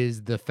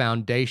is the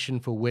foundation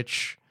for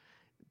which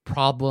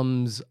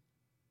problems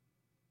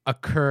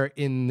occur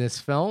in this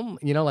film.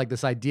 Like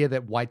this idea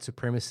that white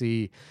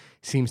supremacy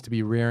seems to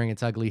be rearing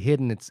its ugly head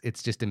and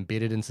it's just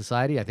embedded in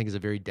society, I think is a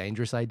very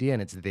dangerous idea,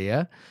 and it's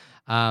there.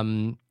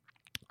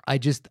 I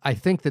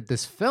think that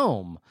this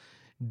film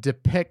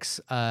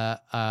depicts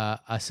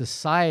a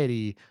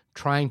society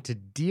trying to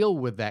deal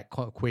with that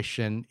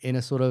question in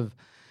a sort of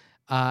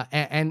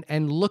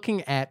and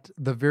looking at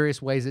the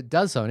various ways it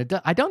does so.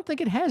 And I don't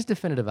think it has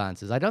definitive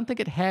answers. I don't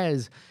think it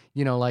has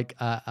like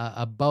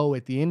a bow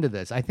at the end of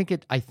this. I think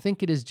it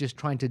is just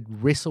trying to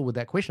wrestle with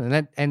that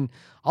question, and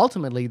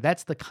ultimately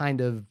that's the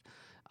kind of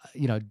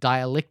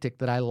dialectic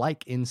that I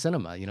like in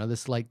cinema.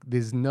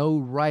 There's no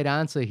right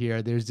answer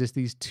here. There's just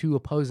these two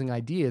opposing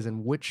ideas,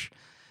 and which,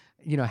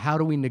 how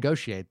do we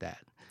negotiate that?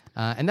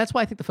 And that's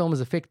why I think the film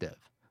is effective.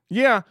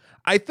 Yeah,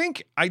 I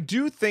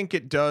do think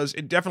it does.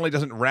 It definitely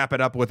doesn't wrap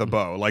it up with a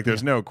bow. Like,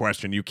 there's no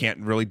question. You can't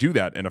really do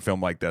that in a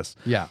film like this.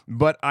 Yeah.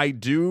 But I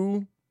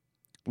do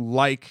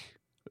like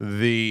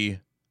the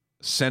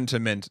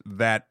sentiment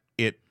that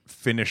it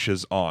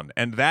finishes on.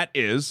 And that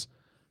is,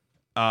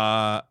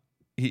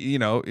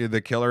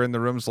 the killer in the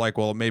room's like,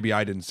 well, maybe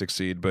I didn't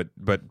succeed,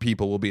 but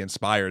people will be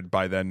inspired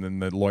by then.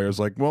 And the lawyer's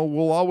like, well,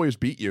 we'll always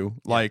beat you.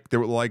 Like, they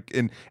were like,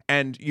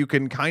 and you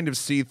can kind of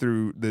see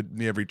through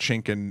every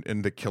chink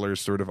in the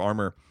killer's sort of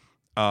armor.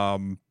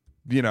 If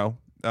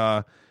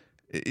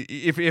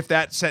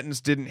that sentence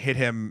didn't hit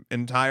him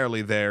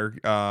entirely there,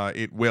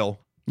 it will.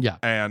 Yeah.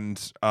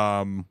 And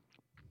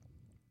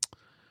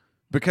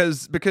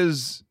because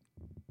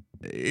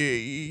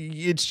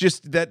it's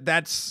just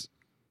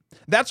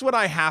that's what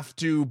I have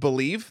to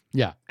believe.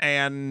 Yeah.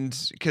 And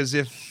because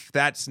if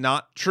that's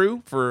not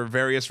true for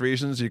various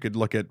reasons, you could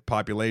look at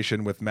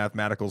population with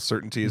mathematical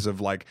certainties of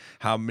like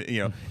how,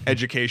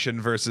 education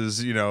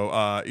versus,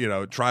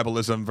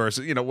 tribalism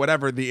versus,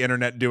 whatever the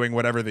internet doing,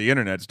 whatever the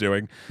internet's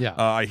doing. Yeah.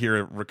 I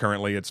hear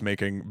recurrently it's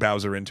making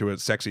Bowser into a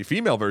sexy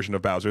female version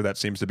of Bowser. That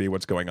seems to be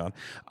what's going on.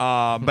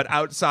 But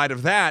outside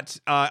of that,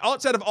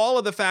 outside of all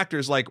of the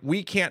factors, like,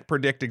 we can't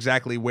predict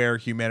exactly where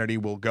humanity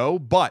will go,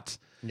 but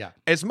yeah.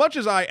 As much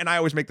as I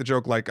always make the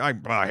joke, like, I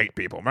hate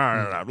people.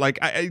 Like,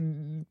 I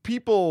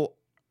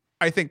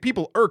think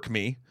people irk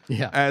me.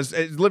 Yeah. As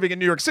living in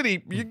New York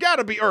City, you got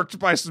to be irked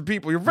by some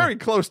people. You're very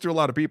close to a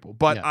lot of people.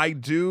 But Yeah. I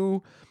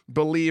do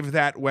believe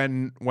that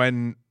when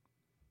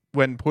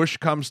push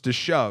comes to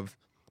shove,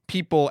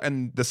 people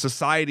and the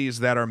societies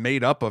that are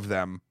made up of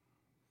them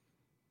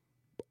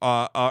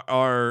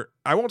are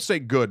I won't say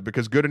good,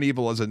 because good and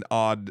evil is an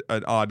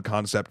odd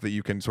concept that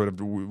you can sort of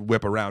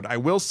whip around. I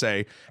will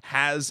say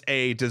has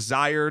a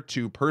desire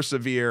to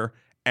persevere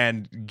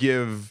and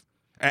give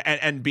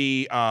and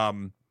be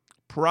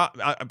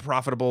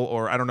profitable,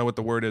 or I don't know what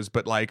the word is,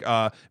 but like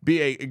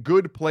be a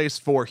good place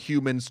for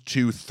humans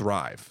to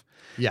thrive.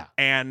 Yeah.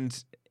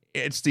 And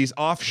it's these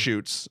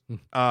offshoots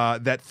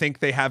that think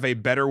they have a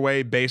better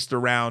way based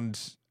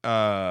around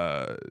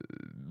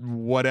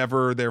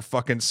whatever their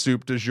fucking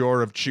soup du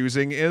jour of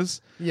choosing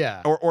is.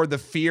 Yeah. Or the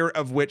fear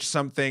of which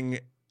something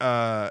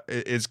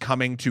is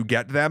coming to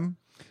get them.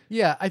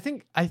 Yeah, I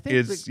think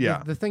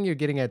yeah. the thing you're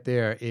getting at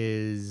there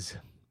is,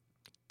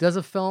 does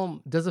a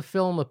film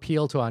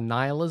appeal to our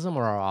nihilism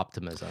or our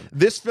optimism?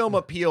 This film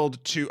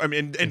appealed to, I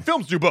mean, and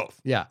films do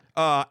both. Yeah.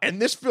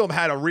 And this film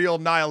had a real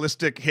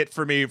nihilistic hit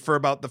for me for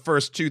about the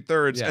first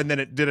 2/3, Yeah. and then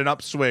it did an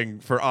upswing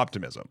for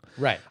optimism.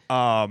 Right.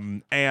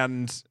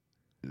 And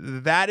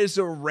that is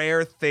a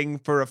rare thing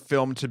for a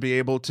film to be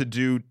able to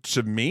do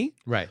to me.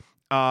 Right.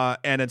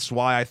 And it's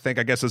why I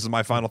guess this is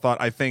my final thought.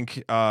 I think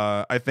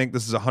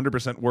this is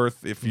 100%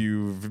 worth, if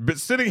you've been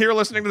sitting here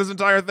listening to this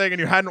entire thing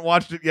and you hadn't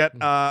watched it yet,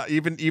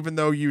 even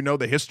though you know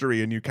the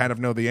history and you kind of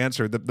know the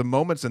answer, the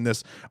moments in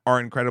this are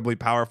incredibly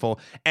powerful.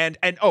 And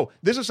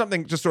this is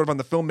something just sort of on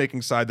the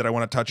filmmaking side that I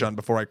want to touch on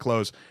before I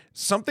close.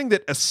 Something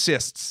that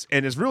assists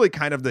and is really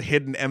kind of the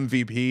hidden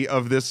MVP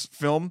of this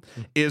film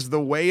is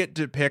the way it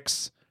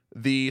depicts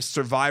the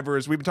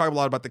survivors. We've been talking a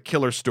lot about the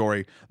killer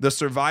story, the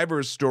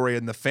survivors' story,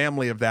 and the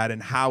family of that,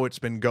 and how it's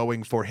been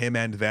going for him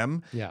and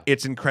them. Yeah.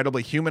 It's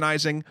incredibly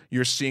humanizing.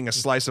 You're seeing a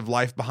slice of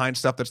life behind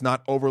stuff that's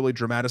not overly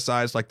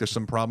dramatized. Like, there's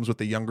some problems with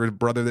the younger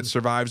brother that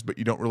survives, but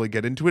you don't really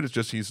get into it. It's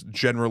just he's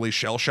generally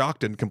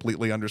shell-shocked and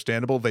completely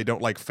understandable. They don't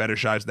like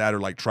fetishize that or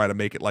like try to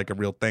make it like a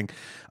real thing.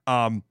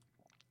 And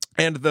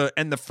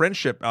the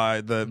friendship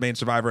the main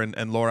survivor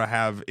and Laura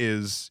have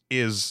is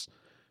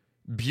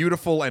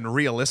beautiful and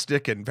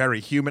realistic and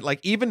very human. Like,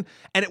 even,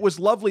 and it was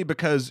lovely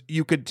because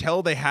you could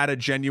tell they had a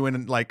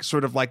genuine, like,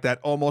 sort of like that,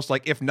 almost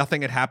like if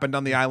nothing had happened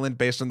on the island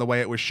based on the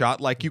way it was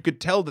shot. Like, you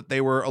could tell that they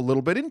were a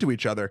little bit into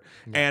each other.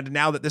 And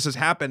now that this has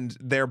happened,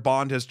 their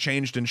bond has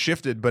changed and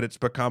shifted, but it's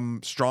become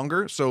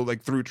stronger. So,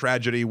 like, through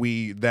tragedy,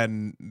 we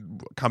then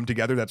come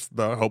together. That's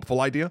the hopeful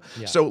idea.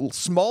 Yeah. So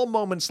small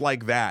moments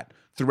like that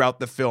throughout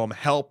the film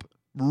help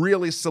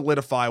really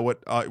solidify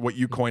what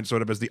you coined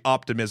sort of as the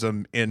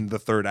optimism in the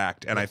third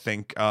act. And I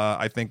think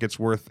it's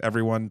worth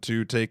everyone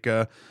to take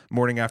a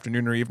morning,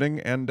 afternoon, or evening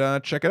and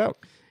check it out.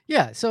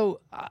 Yeah, so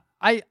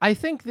I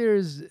think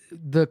there's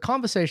the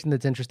conversation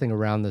that's interesting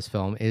around this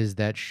film is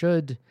that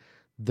should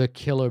the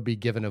killer be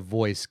given a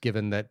voice,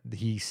 given that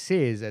he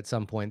says at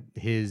some point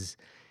his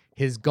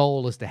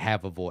goal is to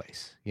have a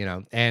voice, you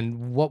know?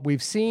 And what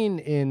we've seen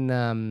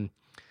in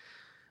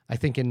I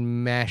think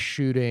in mass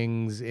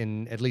shootings,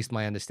 in at least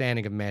my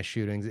understanding of mass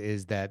shootings,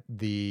 is that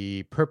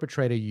the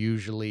perpetrator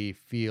usually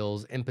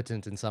feels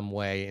impotent in some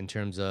way in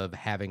terms of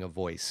having a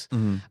voice.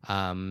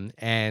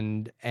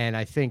 And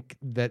I think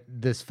that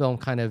this film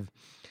kind of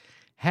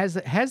has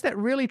that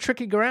really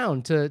tricky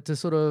ground to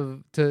sort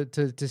of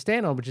to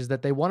stand on, which is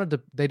that they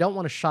don't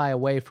want to shy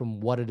away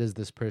from what it is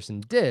this person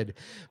did,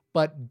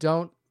 but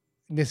don't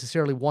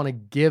necessarily want to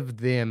give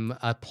them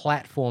a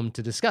platform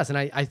to discuss. And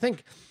I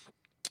think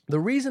the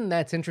reason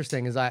that's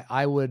interesting is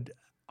I would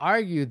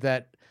argue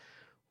that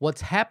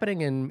what's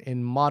happening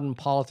in modern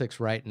politics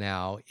right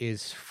now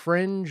is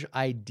fringe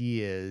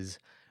ideas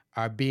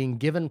are being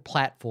given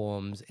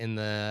platforms in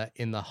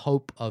the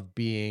hope of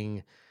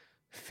being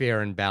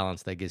fair and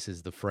balanced, I guess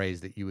is the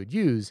phrase that you would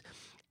use.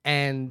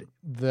 And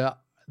the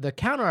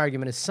counter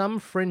argument is some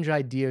fringe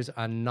ideas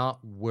are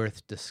not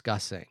worth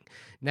discussing.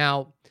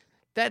 Now,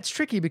 that's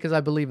tricky because I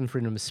believe in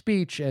freedom of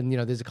speech, and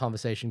there's a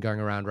conversation going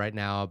around right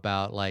now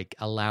about like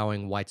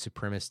allowing white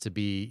supremacists to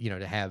be,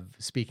 to have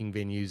speaking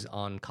venues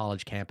on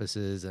college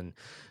campuses and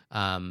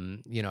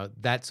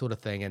that sort of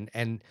thing.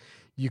 And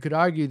you could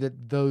argue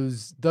that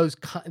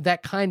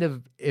that kind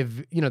of,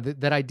 if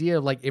that idea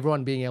of like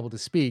everyone being able to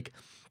speak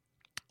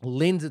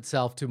lends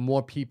itself to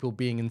more people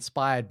being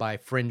inspired by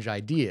fringe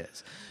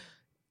ideas.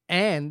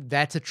 And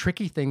that's a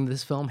tricky thing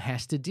this film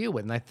has to deal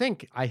with. And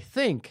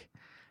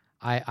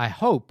I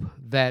hope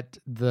that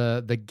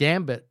the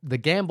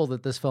gamble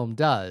that this film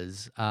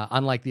does,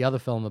 unlike the other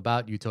film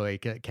about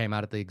Utøya came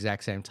out at the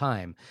exact same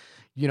time,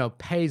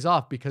 pays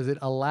off because it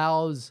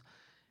allows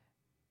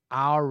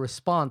our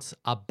response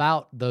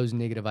about those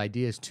negative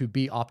ideas to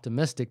be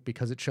optimistic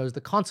because it shows the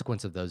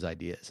consequence of those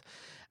ideas.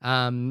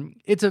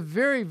 It's a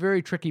very,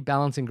 very tricky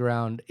balancing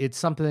ground. It's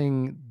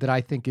something that I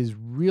think is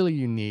really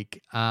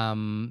unique.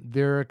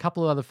 There are a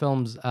couple of other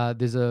films.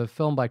 There's a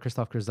film by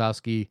Krzysztof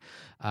Kieślowski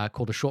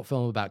called A Short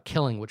Film About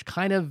Killing, which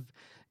kind of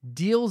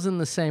deals in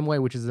the same way,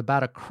 which is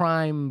about a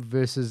crime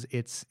versus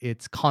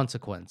its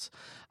consequence.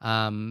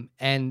 And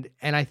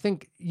I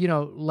think,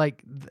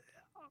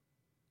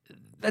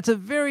 that's a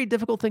very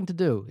difficult thing to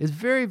do. It's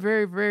very,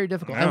 very, very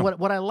difficult. Yeah. And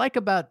what I like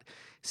about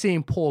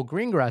seeing Paul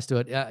Greengrass do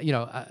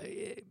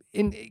it,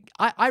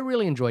 I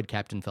really enjoyed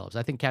Captain Phillips.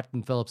 I think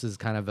Captain Phillips is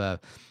kind of a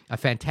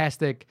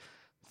fantastic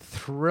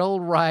thrill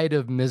ride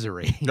of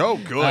misery. Oh,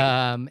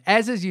 good.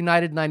 As is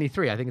United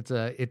 93. I think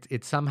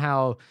it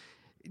somehow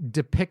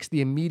depicts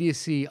the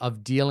immediacy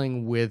of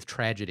dealing with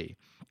tragedy.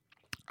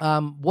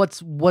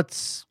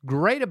 What's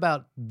great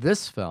about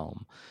this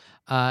film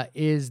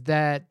is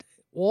that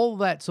all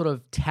that sort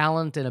of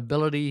talent and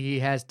ability he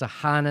has to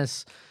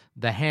harness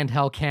the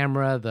handheld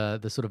camera,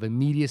 the sort of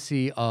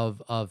immediacy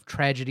of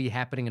tragedy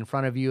happening in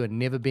front of you and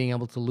never being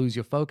able to lose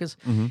your focus.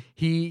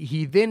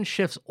 He then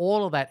shifts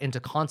all of that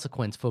into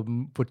consequence for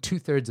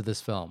 2/3 of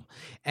this film,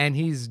 and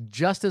he's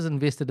just as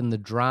invested in the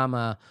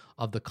drama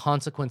of the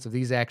consequence of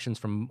these actions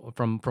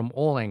from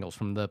all angles,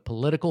 from the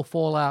political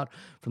fallout,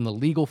 from the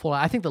legal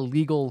fallout. I think the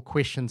legal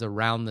questions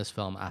around this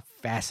film are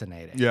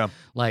fascinating. Yeah.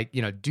 Like,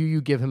 do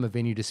you give him a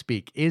venue to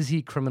speak? Is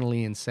he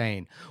criminally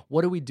insane?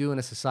 What do we do in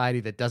a society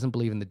that doesn't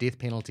believe in the death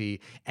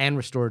penalty and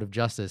restorative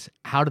justice?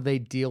 How do they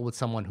deal with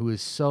someone who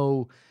is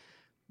so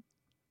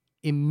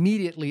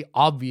immediately,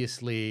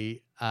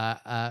 obviously,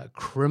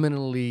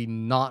 criminally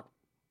not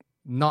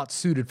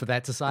suited for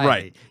that society?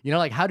 Right.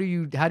 Like how do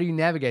you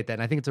navigate that?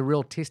 And I think it's a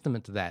real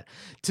testament to that,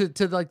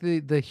 to like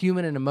the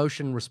human and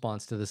emotion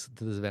response to this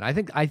event.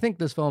 I think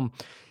this film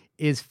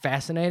is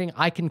fascinating.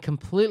 I can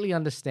completely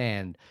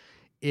understand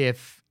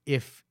if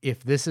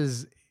this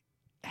is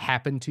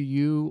happened to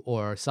you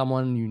or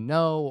someone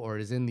or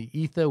is in the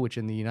ether, which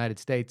in the United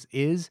States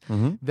is,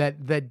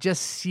 that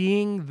just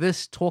seeing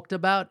this talked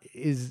about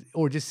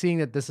or just seeing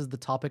that this is the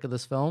topic of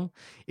this film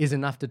is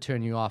enough to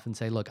turn you off and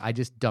say, look, I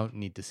just don't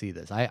need to see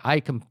this.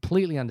 I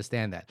completely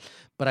understand that.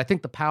 But I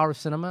think the power of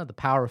cinema, the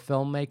power of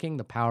filmmaking,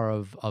 the power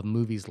of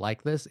movies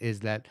like this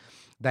is that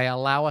they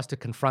allow us to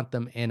confront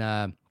them in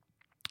a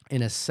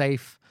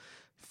safe,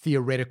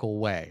 theoretical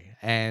way.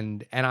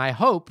 And I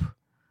hope,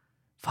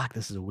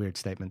 this is a weird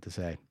statement to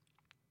say.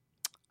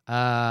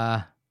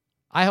 I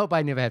hope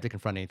I never have to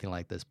confront anything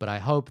like this, but I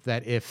hope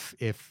that if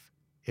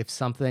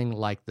something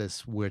like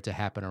this were to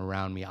happen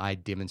around me, I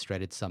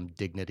demonstrated some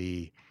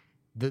dignity,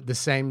 the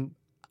same,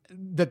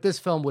 that this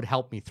film would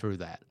help me through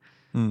that.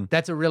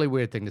 That's a really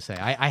weird thing to say.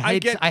 I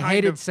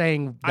hated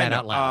saying that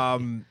out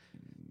loud.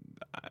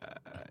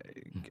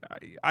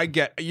 I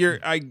get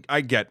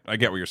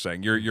what you're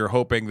saying. You're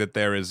hoping that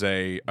there is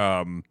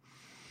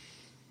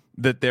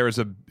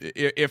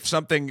if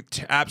something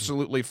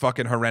absolutely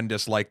fucking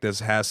horrendous like this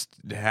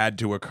had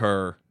to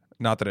occur,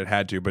 not that it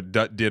had to, but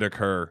did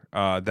occur,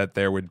 that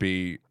there would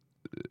be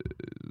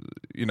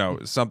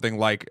something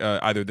like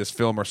either this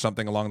film or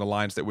something along the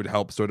lines that would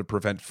help sort of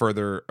prevent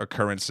further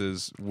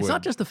occurrences. It's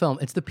not just the film;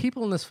 it's the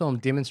people in this film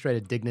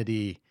demonstrated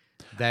dignity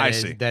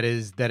that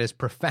is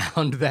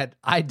profound. That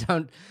I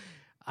don't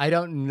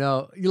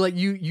know.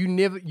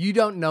 You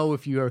don't know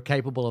if you are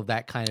capable of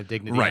that kind of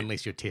dignity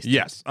unless you're tested.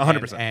 Yes,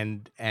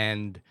 100%.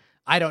 And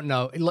I don't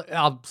know.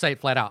 I'll say it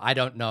flat out. I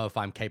don't know if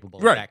I'm capable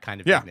of that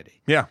kind of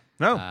dignity. Yeah.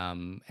 No.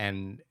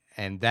 And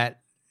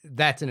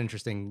that's an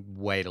interesting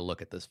way to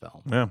look at this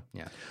film.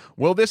 Yeah.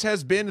 Well, this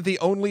has been the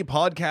only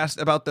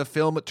podcast about the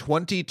film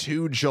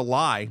 22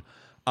 July.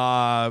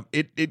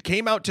 It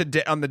came out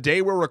today on the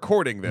day we're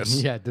recording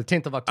this. Yeah, the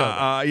 10th of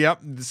October.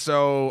 Yep.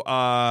 So,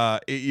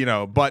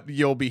 but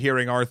you'll be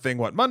hearing our thing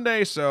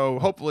Monday. So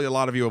hopefully a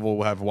lot of you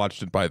will have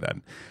watched it by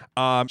then.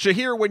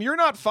 Shahir, when you're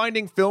not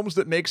finding films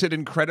that makes it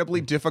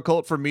incredibly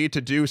difficult for me to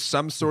do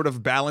some sort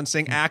of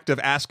balancing act of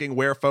asking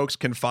where folks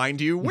can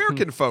find you, where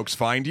can folks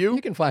find you?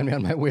 You can find me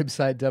on my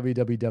website,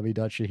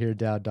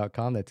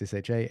 www.shahirdaud.com. That's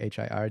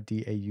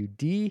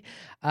SHAHIRDAUD.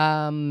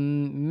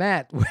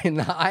 Matt, when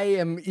I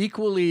am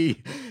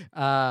equally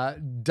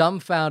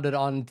dumbfounded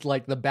on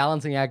the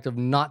balancing act of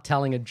not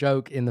telling a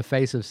joke in the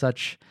face of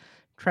such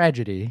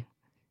tragedy,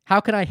 how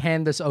can I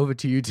hand this over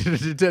to you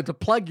to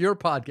plug your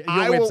podcast,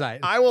 website?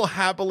 I will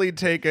happily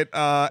take it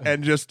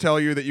and just tell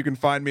you that you can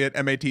find me at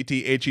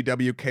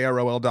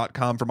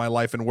matthewkrol.com for my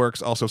life and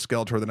works. Also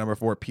Skeletor, the number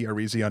 4,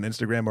 PREZ on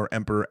Instagram, or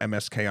Emperor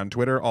MSK on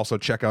Twitter. Also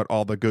check out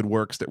all the good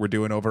works that we're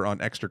doing over on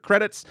Extra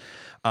Credits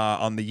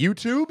on the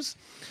YouTubes.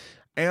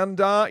 And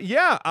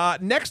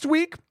next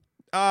week,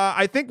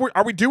 I think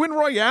are we doing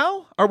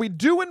Royale? Are we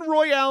doing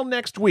Royale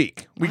next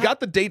week? We got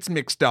the dates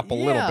mixed up a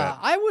little bit.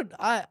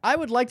 I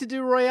would like to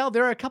do Royale.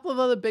 There are a couple of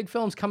other big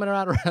films coming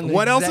out around.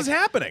 What else is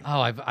happening? Oh,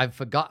 I've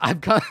forgot.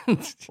 I've gone.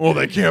 Well,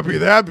 they can't be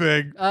that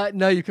big.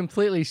 No, you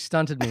completely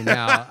stunted me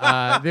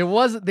now. There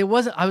wasn't.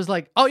 I was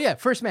like, oh yeah,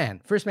 First Man.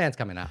 First Man's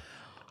coming out.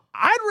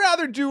 I'd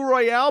rather do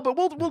Royale, but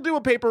we'll do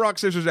a paper rock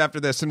scissors after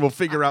this, and we'll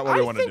figure out what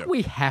we want to do. I think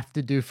we have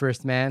to do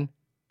First Man.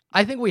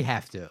 I think we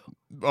have to.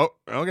 Oh,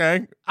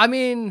 okay. I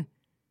mean,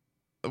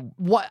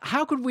 what?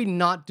 How could we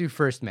not do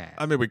First Man?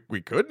 I mean,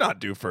 we could not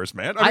do First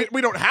Man. I mean,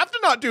 we don't have to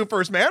not do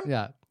First Man.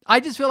 Yeah. I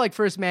just feel like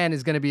First Man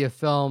is going to be a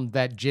film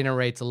that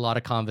generates a lot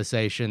of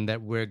conversation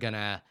that we're going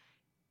to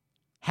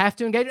have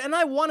to engage. And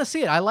I want to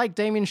see it. I like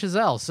Damien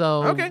Chazelle.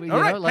 So, okay.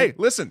 All right. Hey,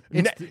 listen.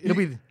 It'll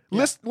be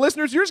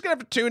Listeners, you're just going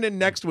to have to tune in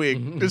next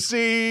week to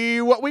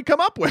see what we come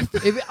up with.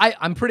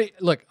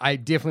 I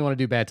definitely want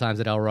to do Bad Times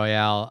at El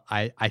Royale.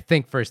 I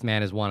think First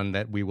Man is one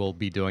that we will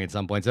be doing at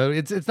some point. So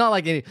it's not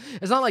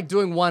like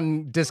doing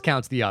one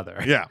discounts the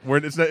other. Yeah,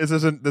 this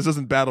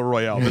isn't Battle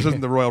Royale. This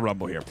isn't the Royal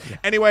Rumble here.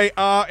 Anyway,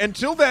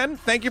 until then,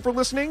 thank you for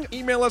listening.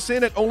 Email us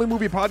in at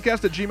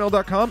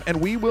onlymoviepodcast@gmail.com, and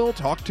we will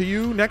talk to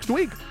you next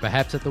week.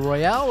 Perhaps at the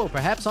Royale or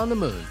perhaps on the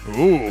moon.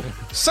 Ooh,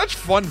 such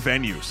fun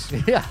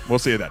venues. Yeah. We'll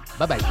see you then.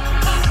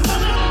 Bye-bye.